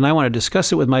patient, and I want to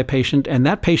discuss it with my patient, and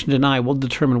that patient and I will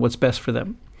determine what's best for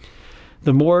them.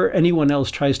 The more anyone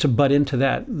else tries to butt into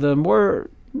that, the more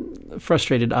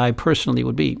frustrated I personally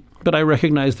would be. But I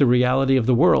recognize the reality of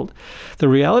the world. The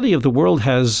reality of the world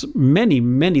has many,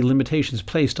 many limitations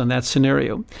placed on that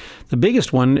scenario. The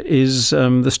biggest one is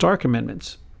the Stark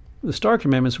Amendments. The Stark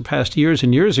Amendments were passed years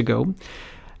and years ago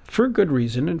for good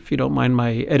reason, if you don't mind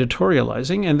my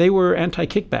editorializing, and they were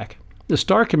anti-kickback. The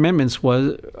Stark Amendments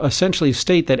was essentially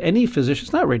state that any physician,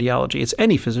 it's not radiology, it's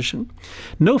any physician,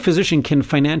 no physician can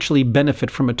financially benefit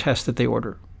from a test that they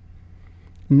order.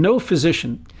 No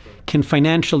physician can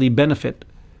financially benefit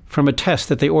from a test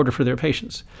that they order for their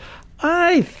patients.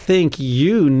 I think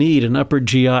you need an upper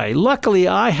GI. Luckily,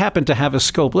 I happen to have a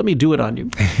scope. Let me do it on you.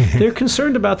 They're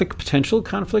concerned about the potential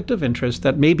conflict of interest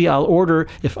that maybe I'll order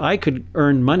if I could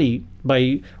earn money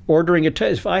by ordering a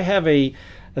test. If I have a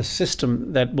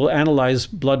system that will analyze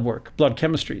blood work, blood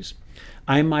chemistries,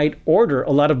 I might order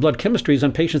a lot of blood chemistries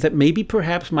on patients that maybe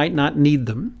perhaps might not need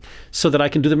them so that I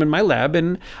can do them in my lab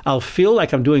and I'll feel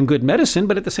like I'm doing good medicine,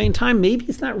 but at the same time, maybe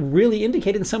it's not really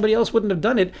indicated and somebody else wouldn't have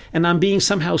done it, and I'm being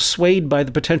somehow swayed by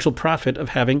the potential profit of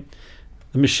having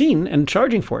the machine and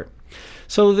charging for it.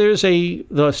 So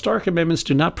the Stark Amendments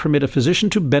do not permit a physician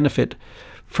to benefit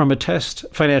from a test,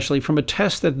 financially, from a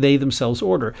test that they themselves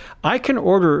order. I can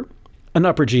order an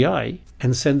upper GI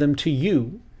and send them to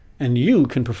you, and you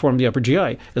can perform the upper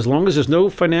GI. As long as there's no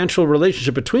financial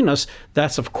relationship between us,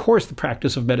 that's of course the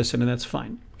practice of medicine, and that's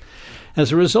fine.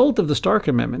 As a result of the Stark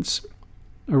Amendments,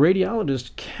 a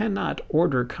radiologist cannot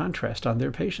order contrast on their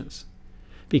patients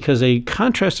because a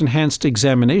contrast-enhanced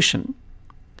examination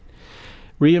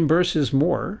reimburses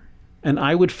more, and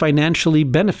I would financially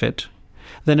benefit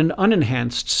than an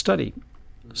unenhanced study.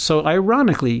 So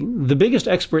ironically, the biggest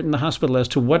expert in the hospital as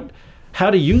to how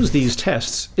to use these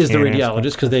tests is the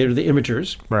radiologist, because they are the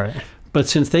imagers. Right. But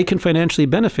since they can financially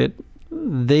benefit,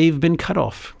 they've been cut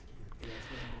off.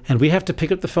 And we have to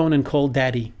pick up the phone and call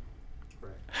daddy.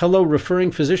 Hello,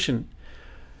 referring physician.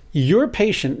 Your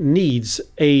patient needs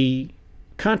a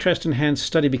contrast enhanced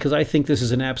study because I think this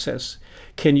is an abscess.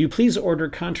 Can you please order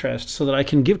contrast so that I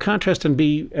can give contrast and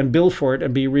bill for it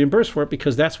and be reimbursed for it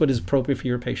because that's what is appropriate for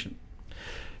your patient?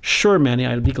 Sure, Manny,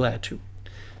 I'd be glad to.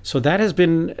 So that has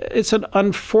been, it's an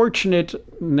unfortunate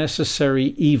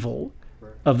necessary evil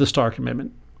of the Stark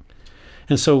Amendment.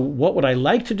 And so what would I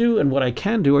like to do and what I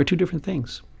can do are two different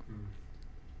things.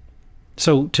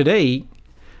 So today,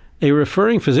 a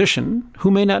referring physician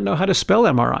who may not know how to spell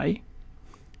MRI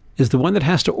is the one that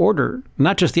has to order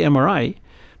not just the MRI,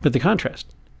 but the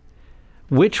contrast.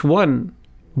 Which one,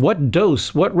 what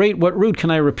dose, what rate, what route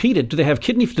can I repeat it? Do they have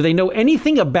kidney? Do they know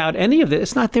anything about any of this?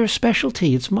 It's not their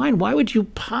specialty. It's mine. Why would you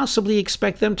possibly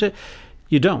expect them to?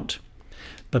 You don't.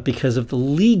 But because of the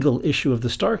legal issue of the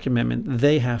Stark Amendment,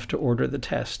 they have to order the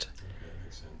test.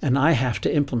 And I have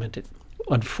to implement it.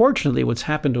 Unfortunately, what's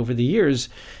happened over the years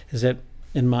is that,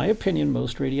 in my opinion,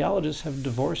 most radiologists have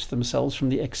divorced themselves from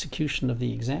the execution of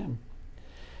the exam.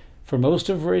 For most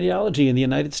of radiology in the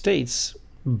United States,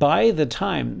 by the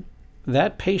time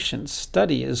that patient's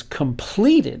study is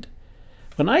completed,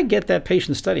 when I get that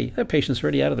patient's study, that patient's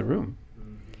already out of the room.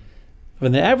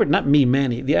 When the average, not me,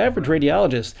 Manny, the average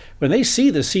radiologist, when they see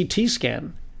the CT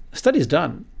scan, the study's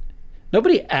done.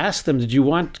 Nobody asked them, did you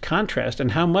want contrast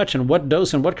and how much and what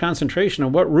dose and what concentration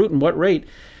and what route and what rate?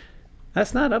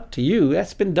 That's not up to you.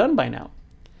 That's been done by now.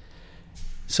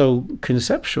 So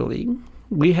conceptually,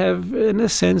 we have, in a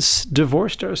sense,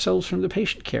 divorced ourselves from the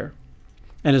patient care.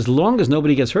 And as long as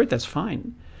nobody gets hurt, that's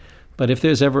fine. But if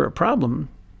there's ever a problem,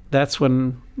 that's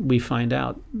when we find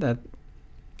out that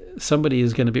somebody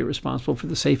is going to be responsible for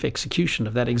the safe execution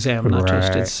of that exam, not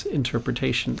just its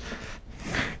interpretation.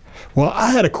 Well,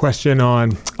 I had a question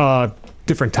on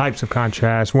different types of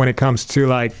contrast when it comes to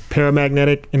like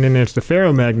paramagnetic, and then there's the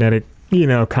ferromagnetic,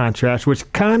 contrast,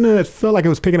 which kind of felt like it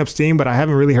was picking up steam, but I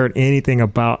haven't really heard anything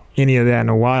about any of that in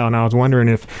a while. And I was wondering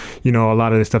if, a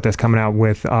lot of the stuff that's coming out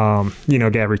with,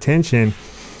 gap retention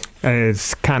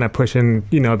is kind of pushing,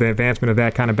 the advancement of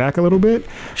that kind of back a little bit.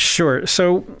 Sure.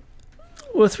 So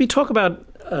if we talk about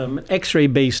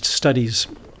X-ray-based studies,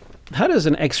 how does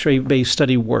an X-ray-based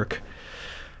study work?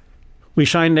 We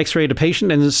shine an X-ray at a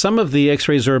patient, and some of the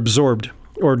X-rays are absorbed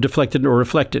or deflected or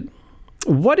reflected.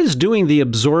 What is doing the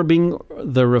absorbing,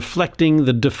 the reflecting,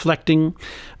 the deflecting?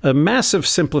 A massive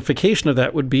simplification of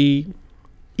that would be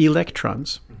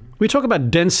electrons. We talk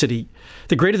about density.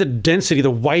 The greater the density,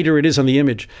 the wider it is on the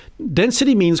image.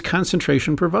 Density means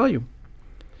concentration per volume.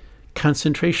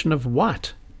 Concentration of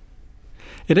what?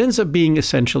 It ends up being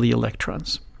essentially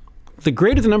electrons. The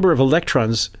greater the number of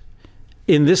electrons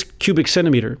in this cubic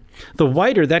centimeter, the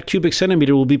wider that cubic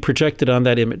centimeter will be projected on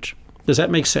that image. Does that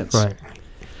make sense? Right.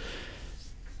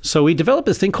 So we developed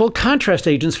this thing called contrast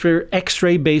agents for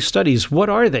X-ray-based studies. What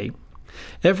are they?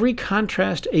 Every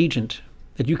contrast agent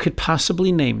that you could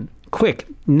possibly name. Quick,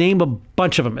 name a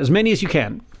bunch of them, as many as you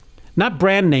can. Not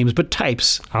brand names, but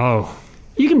types. Oh.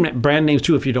 You can brand names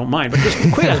too if you don't mind, but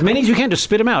just quick, as many as you can, just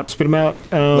spit them out. Spit them out.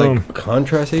 Like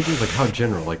contrast agents? Like how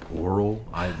general? Like oral,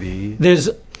 IV? There's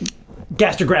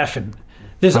gastrographin.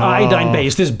 There's iodine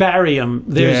base. There's barium.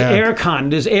 There's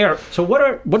aircon. There's air. So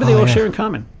what do they all share in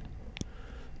common?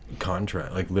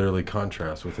 Contrast, like literally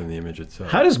contrast within the image itself.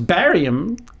 How does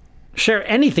barium share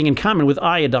anything in common with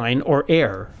iodine or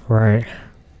air? Right.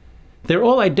 They're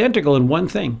all identical in one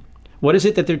thing. What is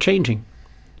it that they're changing?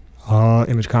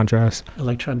 Image contrast.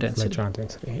 Electron density. Electron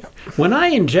density, yeah. When I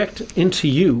inject into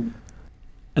you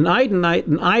an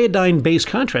iodine-based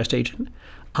contrast agent,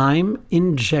 I'm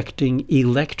injecting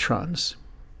electrons.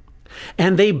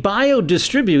 And they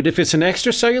biodistribute. If it's an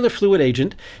extracellular fluid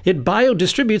agent, it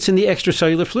biodistributes in the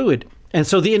extracellular fluid. And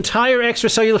so the entire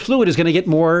extracellular fluid is going to get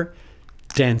more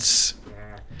dense.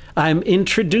 I'm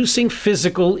introducing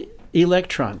physical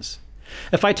electrons.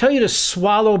 If I tell you to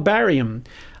swallow barium,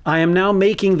 I am now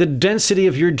making the density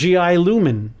of your GI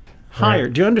lumen higher.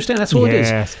 Right. Do you understand? That's what it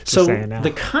is. So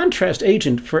the contrast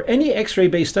agent for any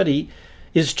X-ray-based study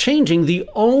is changing the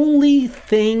only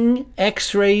thing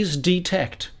X-rays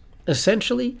detect.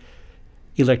 Essentially,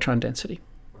 electron density.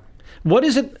 What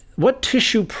is it? What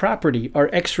tissue property are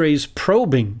X-rays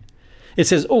probing? It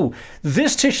says, oh,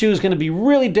 this tissue is going to be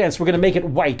really dense. We're going to make it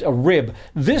white, a rib.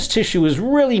 This tissue is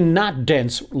really not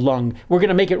dense, lung. We're going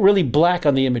to make it really black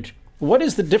on the image. What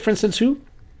is the difference in two?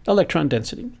 Electron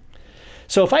density.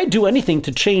 So if I do anything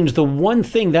to change the one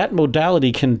thing that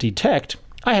modality can detect,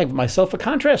 I have myself a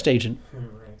contrast agent.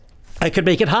 I could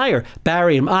make it higher,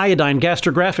 barium, iodine,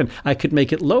 gastrographin. I could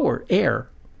make it lower, air.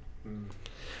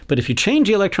 But if you change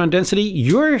the electron density,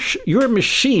 your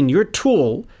machine, your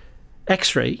tool,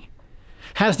 X-ray,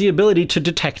 has the ability to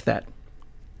detect that.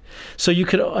 So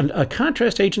a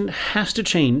contrast agent has to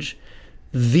change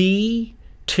the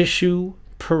tissue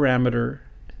parameter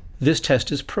this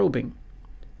test is probing.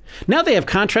 Now they have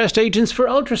contrast agents for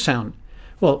ultrasound.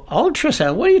 Well,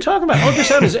 ultrasound, what are you talking about?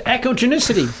 Ultrasound is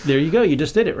echogenicity. There you go. You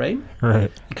just did it, right?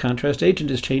 Right. The contrast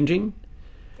agent is changing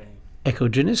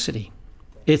echogenicity.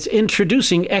 It's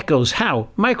introducing echoes. How?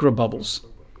 Microbubbles.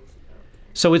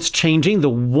 So it's changing the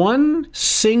one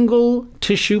single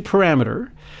tissue parameter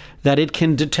that it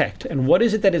can detect. And what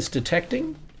is it that it's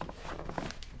detecting?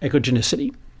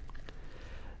 Echogenicity.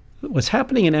 What's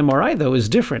happening in MRI, though, is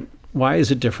different. Why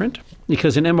is it different?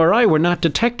 Because in MRI, we're not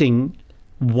detecting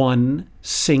one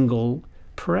single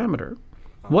parameter.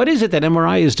 What is it that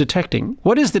MRI is detecting?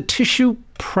 What is the tissue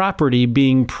property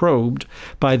being probed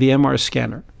by the MR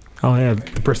scanner? Oh, yeah,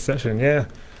 the precession, yeah.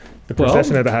 The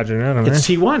precession of the hydrogen. It's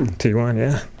T1. T1,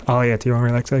 yeah. Oh, yeah, T1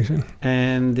 relaxation.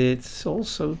 And it's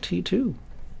also T2.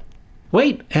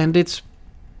 Wait, and it's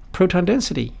proton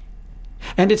density.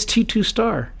 And it's T2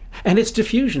 star. And it's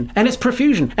diffusion. And it's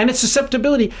perfusion. And it's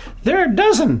susceptibility. There are a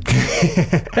dozen.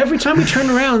 Every time we turn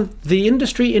around, the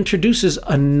industry introduces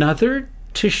another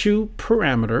tissue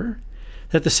parameter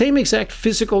that the same exact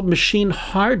physical machine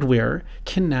hardware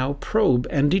can now probe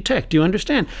and detect. Do you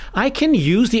understand? I can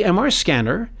use the MR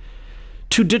scanner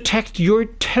to detect your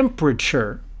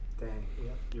temperature.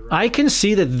 I can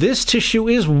see that this tissue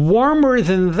is warmer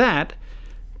than that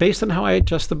based on how I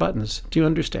adjust the buttons. Do you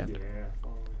understand?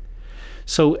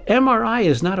 So MRI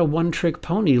is not a one-trick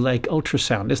pony like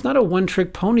ultrasound. It's not a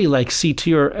one-trick pony like CT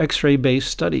or X-ray based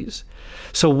studies.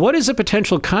 So what is a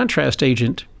potential contrast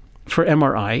agent for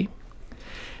MRI?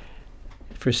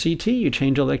 For CT, you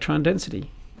change electron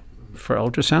density. For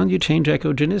ultrasound, you change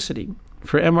echogenicity.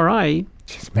 For MRI,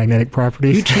 just magnetic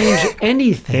properties. You change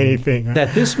anything, right?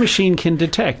 That this machine can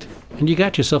detect, and you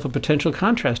got yourself a potential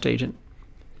contrast agent.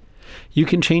 You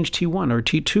can change T1 or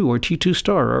T2 or T2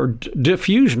 star or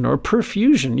diffusion or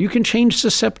perfusion. You can change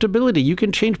susceptibility. You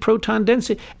can change proton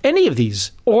density. Any of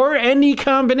these or any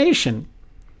combination.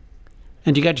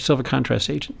 And you got yourself a contrast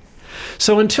agent.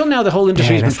 So until now, the whole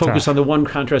industry has been focused on the one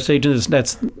contrast agent.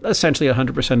 That's essentially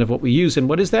 100% of what we use. And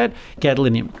what is that?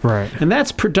 Gadolinium. Right. And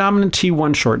that's predominant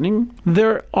T1 shortening.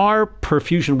 There are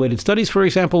perfusion-weighted studies, for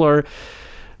example, are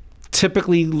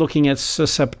typically looking at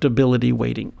susceptibility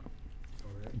weighting.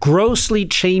 Grossly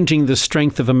changing the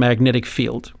strength of a magnetic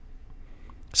field.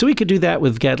 So we could do that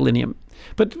with gadolinium.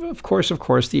 But of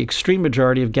course, the extreme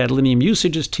majority of gadolinium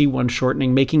usage is T1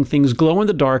 shortening, making things glow in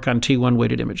the dark on T1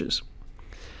 weighted images.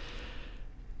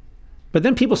 But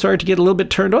then people started to get a little bit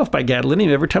turned off by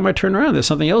gadolinium. Every time I turn around, there's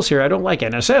something else here. I don't like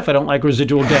NSF. I don't like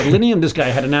residual gadolinium. This guy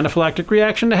had an anaphylactic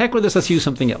reaction. To heck with this. Let's use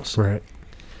something else. Right.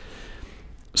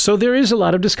 So there is a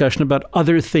lot of discussion about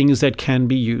other things that can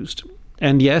be used.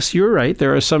 And yes, you're right.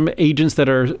 There are some agents that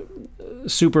are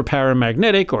super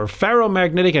paramagnetic or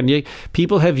ferromagnetic, and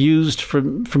people have used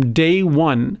from day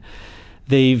one.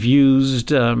 They've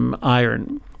used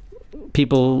iron.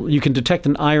 You can detect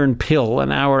an iron pill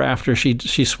an hour after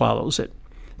she swallows it.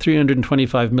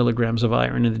 325 milligrams of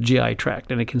iron in the GI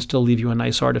tract, and it can still leave you a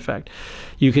nice artifact.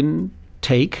 You can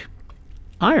take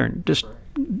iron, just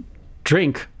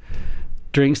drink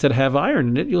drinks that have iron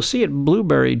in it. You'll see it.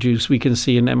 Blueberry juice we can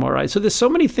see in MRI. So there's so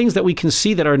many things that we can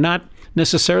see that are not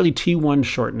necessarily T1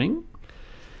 shortening.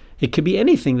 It could be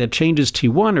anything that changes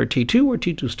T1 or T2 or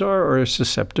T2 star or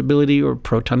susceptibility or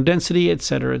proton density, et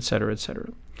cetera, et cetera, et cetera.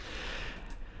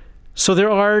 So there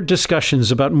are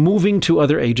discussions about moving to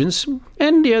other agents,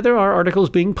 and yeah, there are articles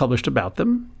being published about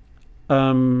them.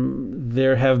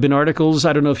 There have been articles,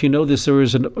 I don't know if you know this, there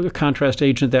was a contrast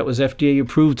agent that was FDA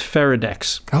approved,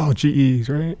 Feradex. Oh, GEs,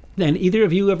 right? And either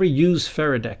of you ever used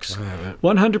Feradex? 100%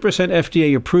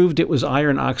 FDA approved. It was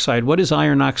iron oxide. What is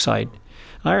iron oxide?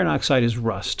 Iron oxide is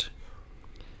rust.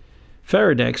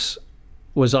 Feradex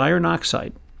was iron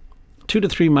oxide, 2 to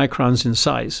 3 microns in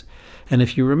size. And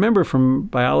if you remember from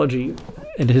biology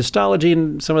and histology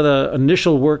and some of the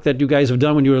initial work that you guys have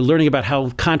done when you were learning about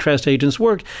how contrast agents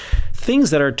work, things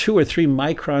that are 2 or 3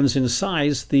 microns in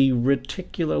size, the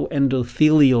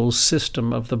reticuloendothelial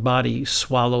system of the body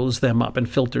swallows them up and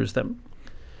filters them.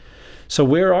 So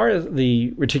where are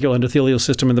the reticuloendothelial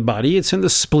system in the body? It's in the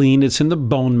spleen, it's in the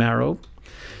bone marrow.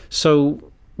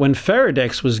 So when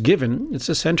Feradex was given, it's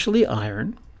essentially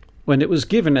iron. When it was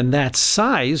given in that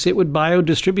size, it would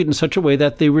biodistribute in such a way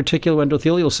that the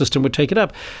reticuloendothelial system would take it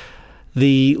up.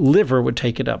 The liver would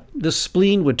take it up. The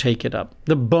spleen would take it up.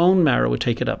 The bone marrow would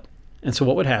take it up. And so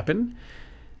what would happen?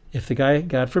 If the guy,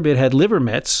 God forbid, had liver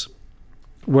mets,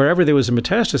 wherever there was a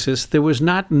metastasis, there was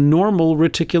not normal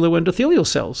reticuloendothelial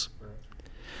cells.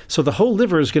 So the whole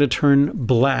liver is going to turn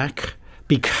black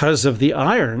because of the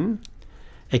iron,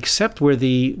 except where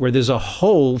there's a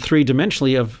hole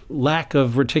three-dimensionally of lack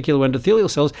of reticuloendothelial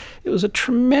cells, it was a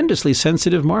tremendously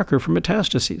sensitive marker for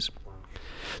metastases.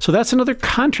 So that's another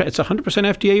contrast. It's 100%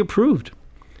 FDA approved.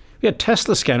 We had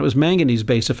Tesla scan. It was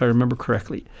manganese-based, if I remember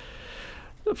correctly.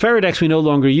 Faradex we no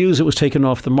longer use. It was taken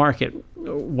off the market.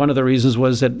 One of the reasons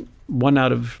was that 1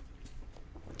 out of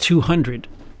 200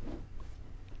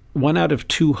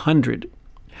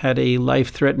 had a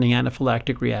life-threatening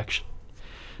anaphylactic reaction.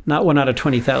 Not 1 out of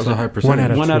 20,000. 1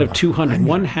 out of 200.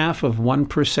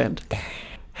 0.5%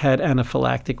 had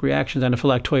anaphylactic reactions,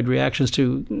 anaphylactoid reactions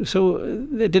to. So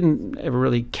it didn't ever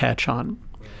really catch on.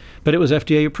 But it was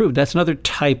FDA approved. That's another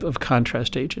type of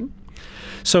contrast agent.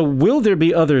 So will there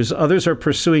be others? Others are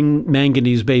pursuing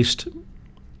manganese-based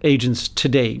agents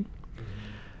today.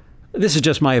 This is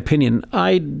just my opinion.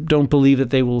 I don't believe that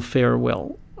they will fare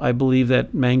well. I believe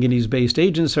that manganese-based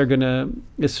agents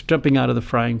it's jumping out of the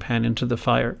frying pan into the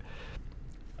fire.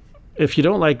 If you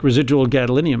don't like residual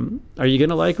gadolinium, are you going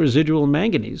to like residual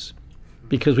manganese?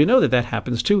 Because we know that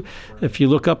happens too. If you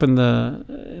look up in the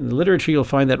literature, you'll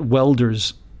find that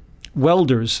welders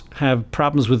have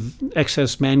problems with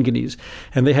excess manganese,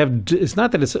 and they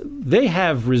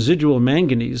have residual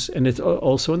manganese, and it's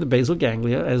also in the basal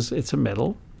ganglia as it's a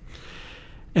metal,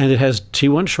 and it has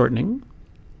T1 shortening,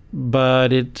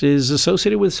 but it is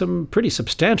associated with some pretty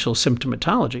substantial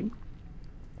symptomatology.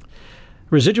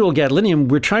 Residual gadolinium,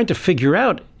 we're trying to figure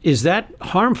out, is that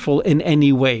harmful in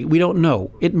any way? We don't know.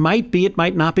 It might be, it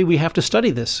might not be. We have to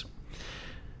study this.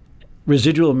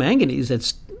 Residual manganese,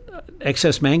 that's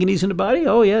excess manganese in the body,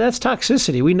 oh yeah, that's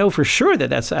toxicity. We know for sure that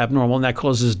that's abnormal, and that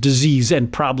causes disease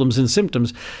and problems and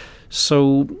symptoms.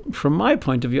 So from my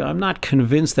point of view, I'm not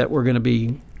convinced that we're going to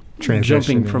be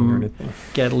jumping from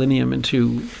gadolinium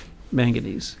into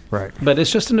manganese. Right. But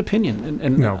it's just an opinion,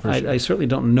 and no, sure. I certainly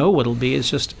don't know what it'll be.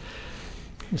 It's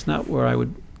not where I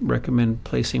would recommend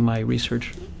placing my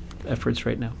research efforts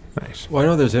right now. Nice. Well, I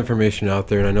know there's information out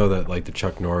there, and I know that like the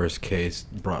Chuck Norris case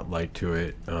brought light to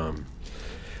it,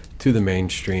 to the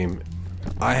mainstream.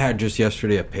 I had just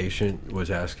yesterday a patient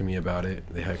was asking me about it.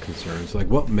 They had concerns. Like,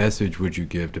 what message would you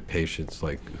give to patients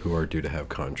like who are due to have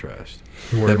contrast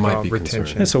that might be concerned?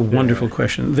 That's a wonderful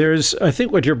question. I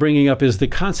think what you're bringing up is the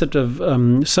concept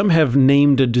of some have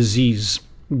named a disease,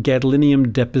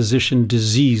 gadolinium deposition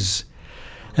disease.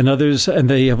 And others, and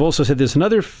they have also said there's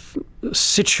another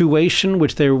situation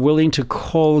which they're willing to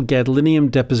call gadolinium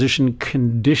deposition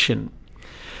condition.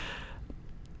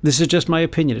 This is just my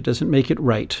opinion. It doesn't make it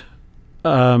right.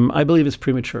 I believe it's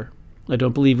premature. I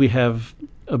don't believe we have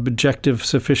objective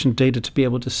sufficient data to be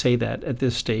able to say that at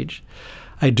this stage.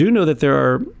 I do know that there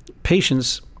are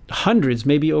patients, hundreds,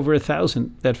 maybe over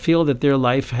 1,000, that feel that their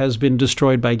life has been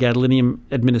destroyed by gadolinium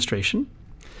administration.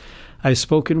 I've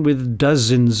spoken with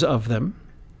dozens of them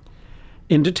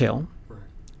in detail.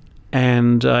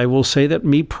 And I will say that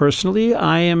me personally,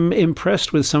 I am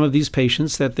impressed with some of these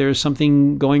patients that there's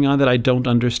something going on that I don't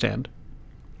understand.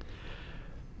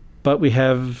 But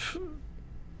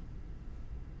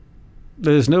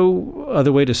there's no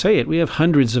other way to say it. We have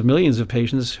hundreds of millions of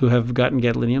patients who have gotten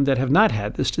gadolinium that have not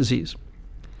had this disease.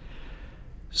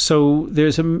 So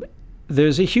there's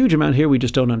a huge amount here we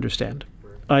just don't understand.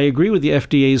 I agree with the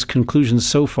FDA's conclusions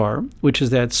so far, which is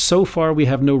that so far we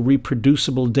have no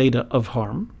reproducible data of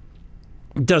harm.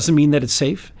 It doesn't mean that it's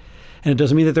safe, and it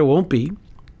doesn't mean that there won't be,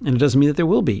 and it doesn't mean that there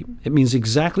will be. It means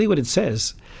exactly what it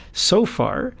says. So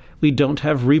far, we don't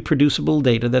have reproducible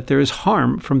data that there is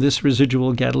harm from this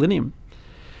residual gadolinium.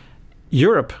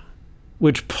 Europe,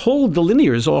 which pulled the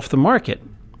linears off the market,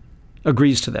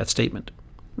 agrees to that statement.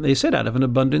 They said out of an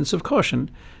abundance of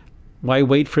caution, why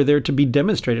wait for there to be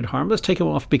demonstrated harm? Let's take them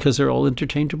off because they're all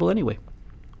interchangeable anyway,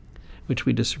 which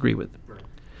we disagree with.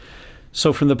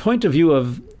 So from the point of view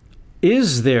of,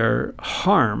 is there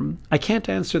harm? I can't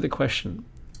answer the question.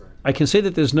 I can say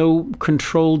that there's no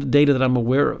controlled data that I'm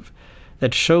aware of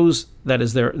that shows that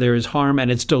there is harm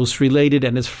and it's dose-related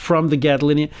and it's from the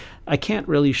gadolinium. I can't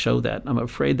really show that. I'm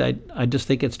afraid that I just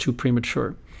think it's too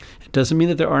premature. It doesn't mean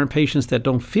that there aren't patients that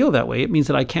don't feel that way. It means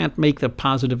that I can't make the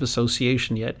positive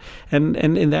association yet. And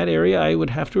in that area, I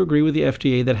would have to agree with the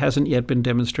FDA that hasn't yet been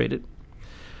demonstrated.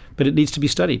 But it needs to be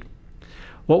studied.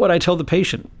 What would I tell the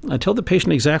patient? I tell the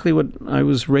patient exactly what I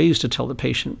was raised to tell the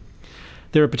patient.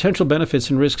 There are potential benefits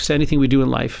and risks to anything we do in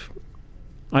life.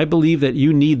 I believe that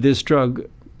you need this drug,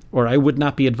 or I would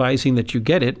not be advising that you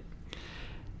get it.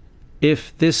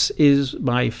 If this is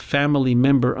my family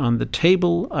member on the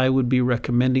table, I would be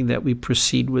recommending that we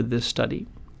proceed with this study.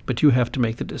 But you have to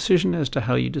make the decision as to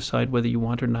how you decide whether you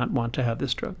want or not want to have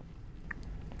this drug.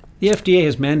 The FDA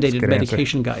has mandated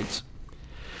medication guides.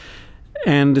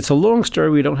 And it's a long story.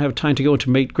 We don't have time to go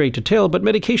into great detail, but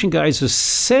medication guides,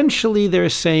 essentially they're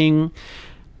saying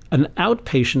an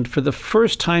outpatient, for the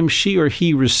first time she or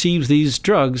he receives these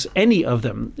drugs, any of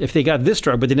them, if they got this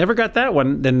drug, but they never got that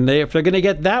one, then if they're going to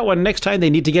get that one next time, they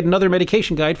need to get another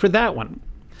medication guide for that one.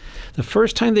 The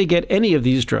first time they get any of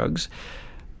these drugs,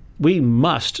 we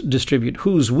must distribute.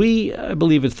 Who's we? I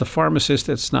believe it's the pharmacist.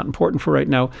 That's not important for right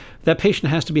now. That patient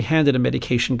has to be handed a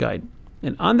medication guide.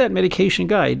 And on that medication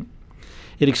guide,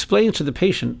 it explains to the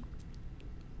patient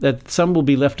that some will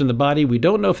be left in the body. We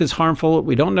don't know if it's harmful.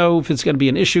 We don't know if it's going to be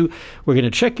an issue. We're going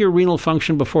to check your renal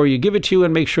function before you give it to you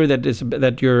and make sure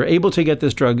that you're able to get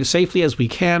this drug as safely as we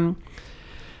can.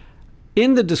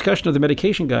 In the discussion of the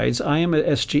medication guides, I am a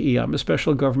SGE. I'm a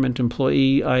special government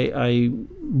employee. I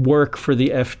work for the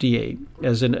FDA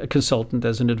as a consultant,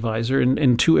 as an advisor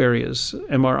in two areas: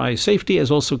 MRI safety,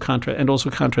 as also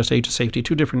contrast agent safety.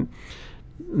 Two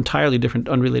entirely different,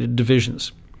 unrelated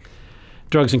divisions.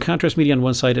 Drugs and contrast media on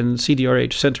one side, and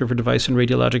CDRH, Center for Device and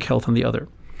Radiologic Health, on the other.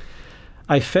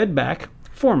 I fed back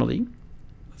formally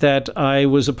that I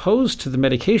was opposed to the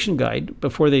medication guide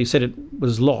before they said it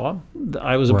was law.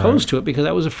 I was opposed to it because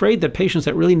I was afraid that patients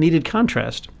that really needed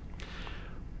contrast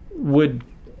would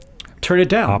turn it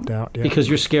down. Opt out, yeah. Because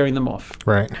you're scaring them off.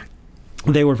 Right.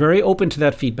 They were very open to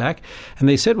that feedback, and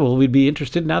they said, well, we'd be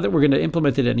interested, now that we're going to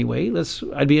implement it anyway,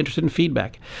 I'd be interested in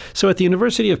feedback. So at the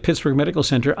University of Pittsburgh Medical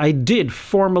Center, I did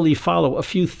formally follow a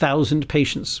few thousand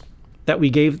patients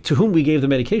to whom we gave the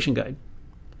medication guide.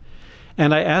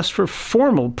 And I asked for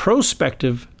formal,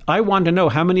 prospective, I want to know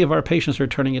how many of our patients are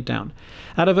turning it down.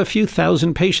 Out of a few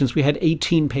thousand patients, we had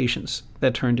 18 patients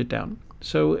that turned it down.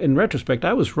 So in retrospect,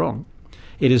 I was wrong.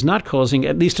 It is not causing,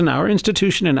 at least in our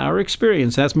institution, in our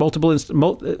experience, that's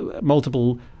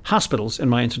multiple hospitals in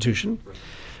my institution,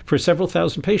 for several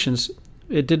thousand patients,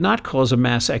 it did not cause a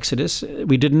mass exodus.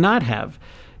 We did not have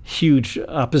huge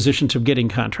opposition to getting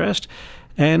contrast.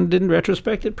 And in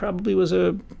retrospect, it probably was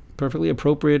a perfectly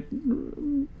appropriate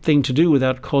thing to do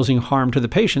without causing harm to the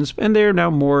patients. And they're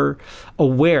now more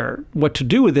aware what to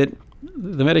do with it.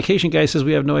 The medication guy says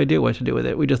we have no idea what to do with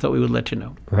it. We just thought we would let you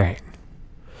know. Right.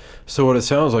 So what it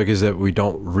sounds like is that we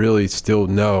don't really still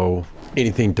know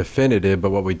anything definitive, but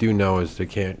what we do know is they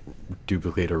can't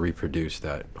duplicate or reproduce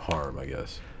that harm, I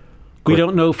guess. We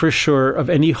don't know for sure of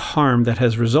any harm that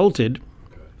has resulted.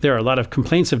 Okay. There are a lot of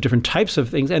complaints of different types of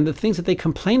things, and the things that they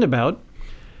complain about,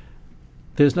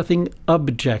 there's nothing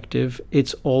objective.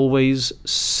 It's always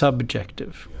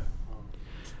subjective.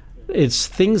 It's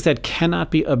things that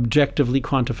cannot be objectively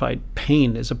quantified.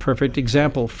 Pain is a perfect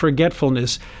example.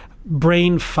 Forgetfulness,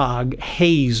 brain fog,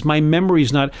 haze, my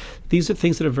memory's not. These are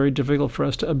things that are very difficult for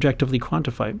us to objectively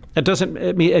quantify.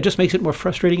 It just makes it more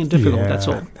frustrating and difficult. That's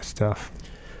all. That's tough.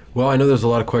 Well, I know there's a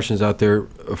lot of questions out there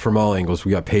from all angles.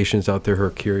 We got patients out there who are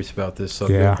curious about this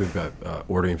subject. Yeah. We've got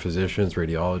ordering physicians,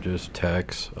 radiologists,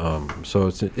 techs. So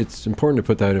it's important to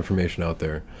put that information out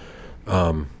there.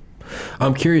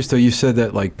 I'm curious, though, you said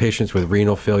that like patients with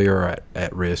renal failure are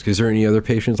at risk. Is there any other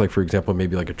patients, like, for example,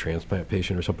 maybe like a transplant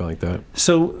patient or something like that?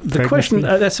 So the question,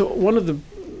 that's one of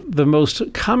the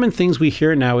most common things we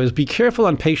hear now is be careful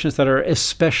on patients that are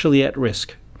especially at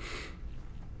risk.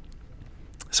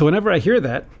 So whenever I hear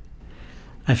that,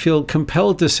 I feel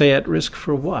compelled to say at risk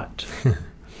for what?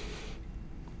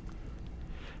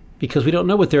 Because we don't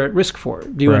know what they're at risk for.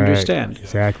 Do you understand?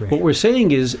 Exactly. What we're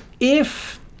saying is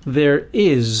if there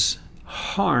is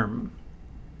harm,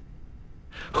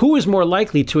 who is more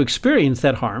likely to experience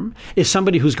that harm is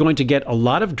somebody who's going to get a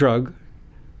lot of drug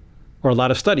or a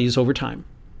lot of studies over time.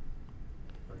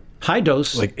 High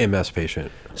dose. Like MS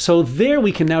patient. So there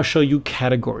we can now show you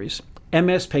categories.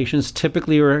 MS patients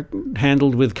typically are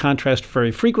handled with contrast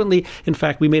very frequently. In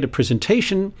fact, we made a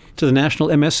presentation to the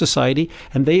National MS Society,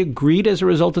 and they agreed as a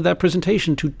result of that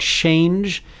presentation to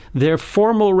change their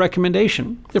formal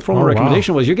recommendation. Their formal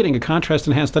recommendation was you're getting a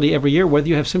contrast-enhanced study every year, whether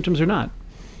you have symptoms or not.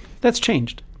 That's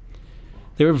changed.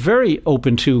 They were very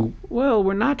open to, well,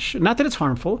 we're not sure. Not that it's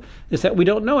harmful, it's that we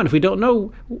don't know. And if we don't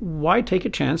know, why take a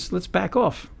chance? Let's back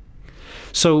off.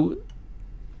 So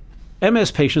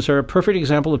MS patients are a perfect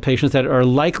example of patients that are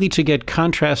likely to get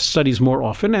contrast studies more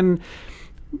often and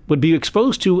would be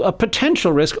exposed to a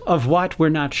potential risk of what we're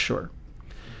not sure.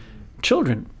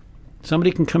 Children.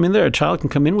 Somebody can come in there, a child can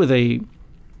come in with a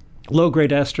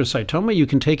low-grade astrocytoma. You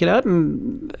can take it out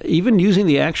and, even using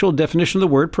the actual definition of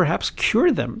the word, perhaps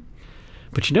cure them.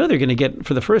 But you know they're going to get,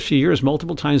 for the first few years,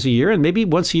 multiple times a year, and maybe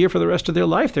once a year for the rest of their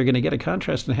life, they're going to get a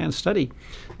contrast-enhanced study.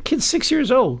 Kid's 6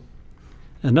 years old.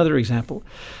 Another example.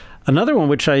 Another one,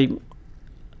 which I'd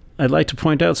like to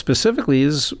point out specifically,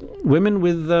 is women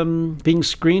with being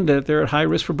screened that they're at high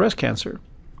risk for breast cancer.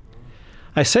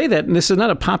 I say that, and this is not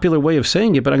a popular way of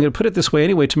saying it, but I'm going to put it this way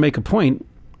anyway to make a point.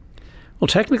 Well,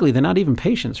 technically, they're not even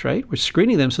patients, right? We're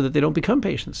screening them so that they don't become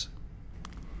patients.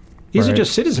 These are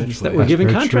just citizens that we're giving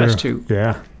contrast to.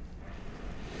 Yeah.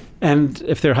 And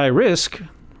if they're high risk,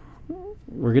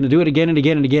 we're going to do it again and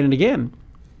again and again and again.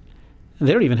 And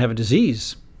they don't even have a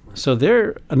disease. So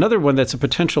they're another one that's a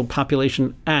potential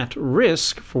population at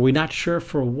risk for we're not sure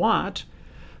for what.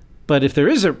 But if there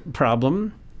is a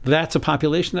problem, that's a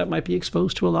population that might be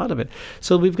exposed to a lot of it.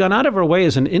 So we've gone out of our way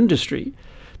as an industry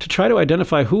to try to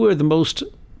identify who are the most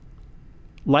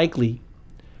likely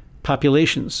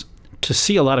populations to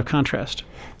see a lot of contrast.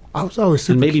 I was always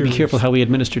super and maybe curious. Be careful how we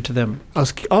administer to them. I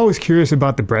was always curious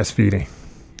about the breastfeeding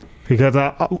because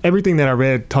everything that I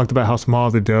read talked about how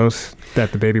small the dose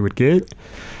that the baby would get.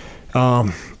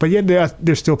 But yet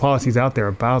there's still policies out there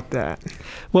about that.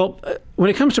 Well, when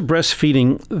it comes to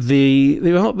breastfeeding,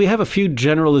 we have a few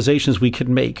generalizations we could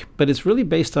make, but it's really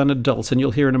based on adults, and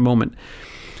you'll hear in a moment.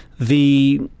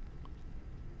 If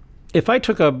I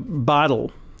took a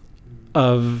bottle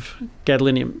of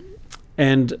gadolinium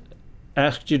and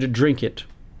asked you to drink it,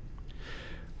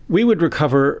 we would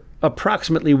recover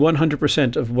approximately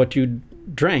 100% of what you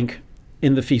drank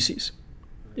in the feces.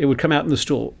 It would come out in the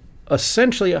stool,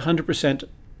 essentially 100%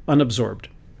 unabsorbed.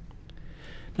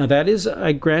 Now that is,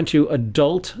 I grant you,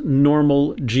 adult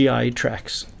normal GI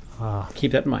tracts.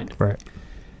 Keep that in mind. Right.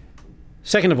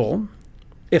 Second of all,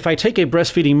 if I take a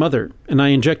breastfeeding mother and I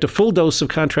inject a full dose of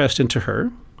contrast into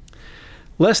her,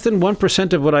 less than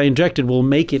 1% of what I injected will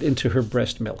make it into her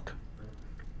breast milk.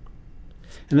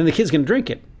 And then the kid's going to drink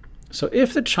it. So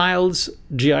if the child's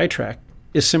GI tract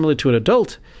is similar to an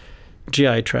adult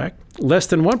GI tract, less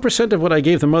than 1% of what I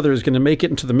gave the mother is going to make it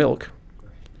into the milk.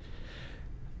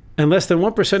 And less than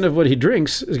 1% of what he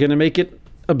drinks is going to make it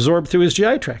absorbed through his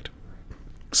GI tract.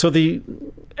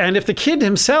 And if the kid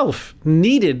himself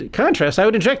needed contrast, I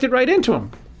would inject it right into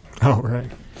him. Oh, right.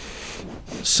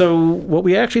 So what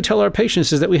we actually tell our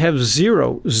patients is that we have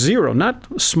zero,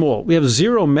 not small, we have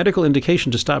zero medical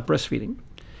indication to stop breastfeeding.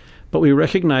 But we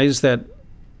recognize that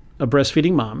a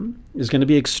breastfeeding mom is going to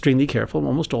be extremely careful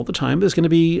almost all the time. There's going to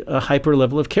be a hyper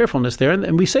level of carefulness there.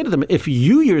 And we say to them, if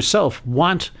you yourself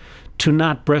want to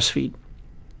not breastfeed,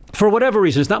 for whatever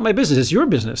reason, it's not my business, it's your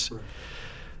business. Right.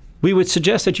 We would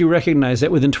suggest that you recognize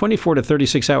that within 24 to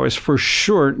 36 hours, for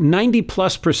sure,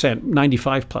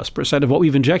 95% of what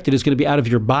we've injected is going to be out of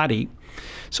your body.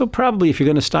 So probably if you're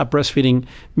going to stop breastfeeding,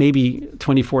 maybe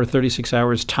 24 to 36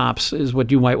 hours tops is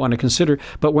what you might want to consider.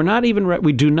 But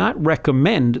we do not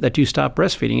recommend that you stop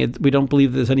breastfeeding. We don't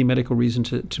believe there's any medical reason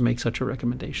to make such a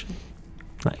recommendation.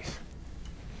 Nice.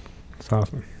 That's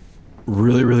awesome.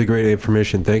 Really, really great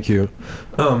information. Thank you.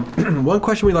 One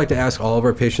question we like to ask all of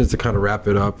our patients to kind of wrap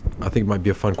it up. I think it might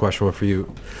be a fun question for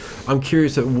you. I'm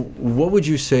curious, what would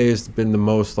you say has been the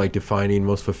most defining,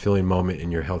 most fulfilling moment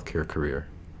in your healthcare career?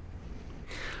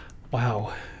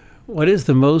 Wow. What is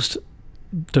the most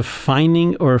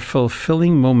defining or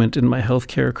fulfilling moment in my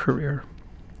healthcare career?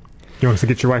 You want us to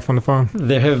get your wife on the phone? She'll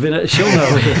know.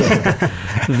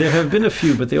 There have been a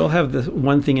few, but they all have the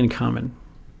one thing in common.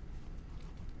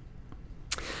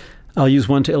 I'll use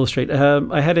one to illustrate.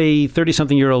 I had a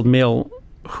 30-something-year-old male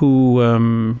who,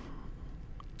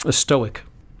 a stoic,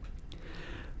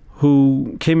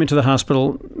 who came into the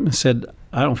hospital and said,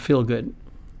 I don't feel good.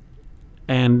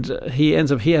 And he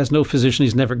has no physician.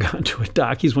 He's never gone to a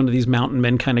doc. He's one of these mountain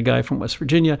men kind of guy from West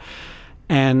Virginia.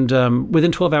 And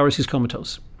within 12 hours, he's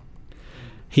comatose.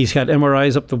 He's got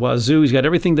MRIs up the wazoo. He's got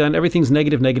everything done. Everything's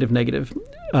negative.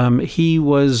 He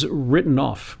was written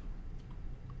off.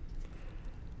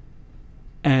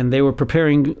 And they were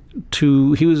preparing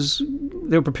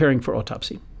for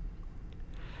autopsy.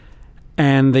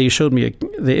 And they showed me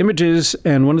the images,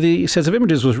 and one of the sets of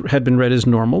images had been read as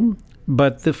normal,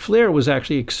 but the flare was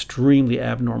actually extremely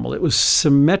abnormal. It was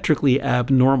symmetrically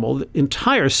abnormal. The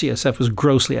entire CSF was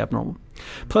grossly abnormal.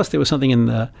 Plus, there was something in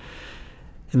the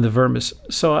vermis.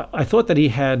 So I thought that he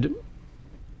had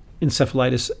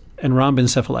encephalitis and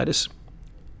rhomboencephalitis.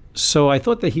 So I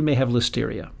thought that he may have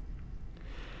listeria.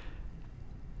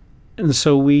 And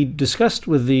so we discussed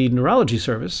with the neurology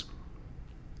service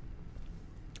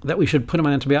that we should put him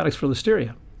on antibiotics for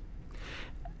listeria.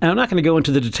 And I'm not going to go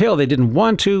into the detail. They didn't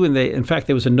want to, and in fact,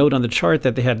 there was a note on the chart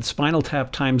that they had spinal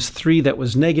tap ×3 that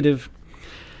was negative.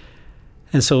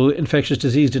 And so infectious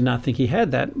disease did not think he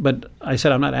had that. But I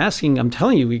said, I'm not asking, I'm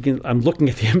telling you, I'm looking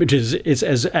at the images. It's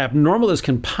as abnormal as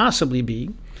can possibly be.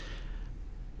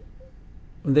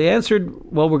 They answered,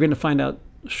 well, we're going to find out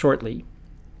shortly.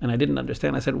 And I didn't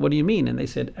understand. I said, what do you mean? And they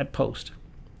said, at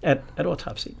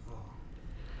autopsy.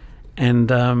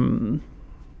 And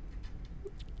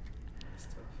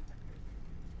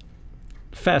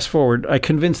fast forward, I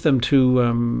convinced them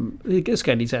to, this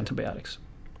guy needs antibiotics.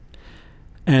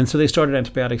 And so they started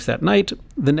antibiotics that night.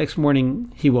 The next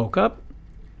morning, he woke up.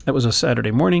 That was a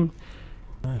Saturday morning.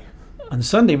 On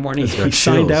Sunday morning, he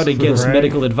signed out against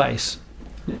medical advice.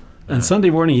 On Sunday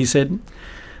morning, he said,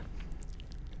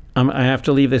 I have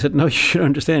to leave. They said, no, you should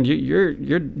understand.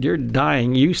 You're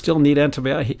dying. You still need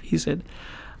antibiotics. He said,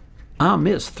 I'll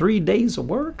miss 3 days of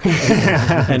work.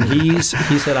 And he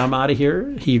said, I'm out of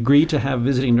here. He agreed to have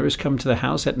visiting nurse come to the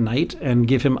house at night and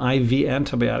give him IV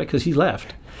antibiotic because he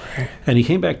left. And he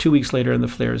came back 2 weeks later and the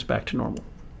flare is back to normal.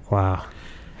 Wow.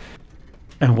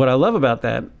 And what I love about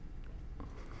that,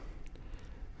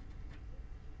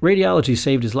 radiology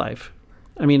saved his life.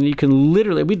 I mean, you can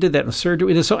literally, we did that in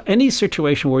surgery. So any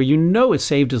situation where you know it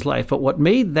saved his life, but what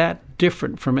made that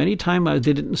different from any time I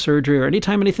did it in surgery or any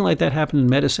time anything like that happened in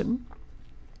medicine,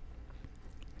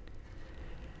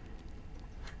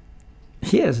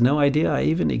 he has no idea I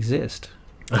even exist.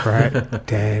 Right.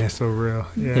 Dang, that's so real.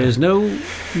 Yeah. There's no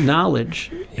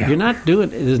knowledge. Yeah. You're not doing.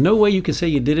 There's no way you can say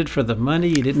you did it for the money.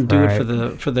 You didn't do it for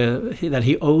the that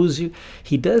he owes you.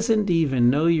 He doesn't even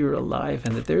know you're alive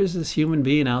and that there's this human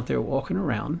being out there walking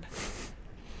around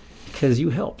because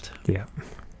you helped. Yeah.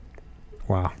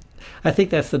 Wow. I think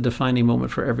that's the defining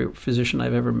moment for every physician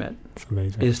I've ever met. It's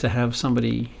amazing. Is to have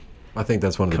somebody. I think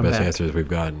that's one of the best answers we've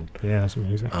gotten. Yeah, that's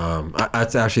amazing.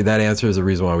 That's actually, that answer is the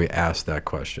reason why we asked that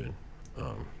question.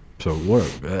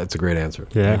 That's a great answer.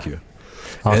 Yeah. Thank you.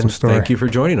 Awesome and story. Thank you for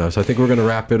joining us. I think we're going to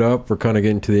wrap it up. We're kind of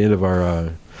getting to the end of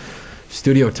our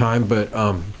studio time, but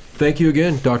thank you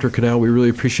again, Dr. Cannell. We really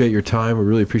appreciate your time. We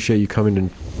really appreciate you coming and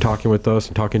talking with us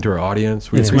and talking to our audience.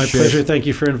 It's my pleasure. Thank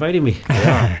you for inviting me.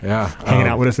 Yeah. Hanging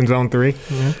out with us in Zone 3.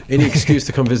 Yeah. Any excuse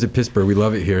to come visit Pittsburgh. We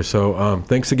love it here. So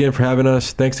thanks again for having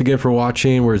us. Thanks again for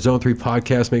watching. We're Zone 3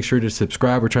 Podcast. Make sure to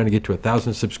subscribe. We're trying to get to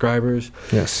 1,000 subscribers.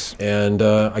 Yes. And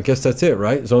I guess that's it,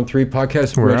 right? Zone 3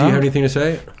 Podcast. Reggie, you have anything to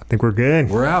say? I think we're good.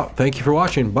 We're out. Thank you for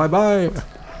watching. Bye-bye.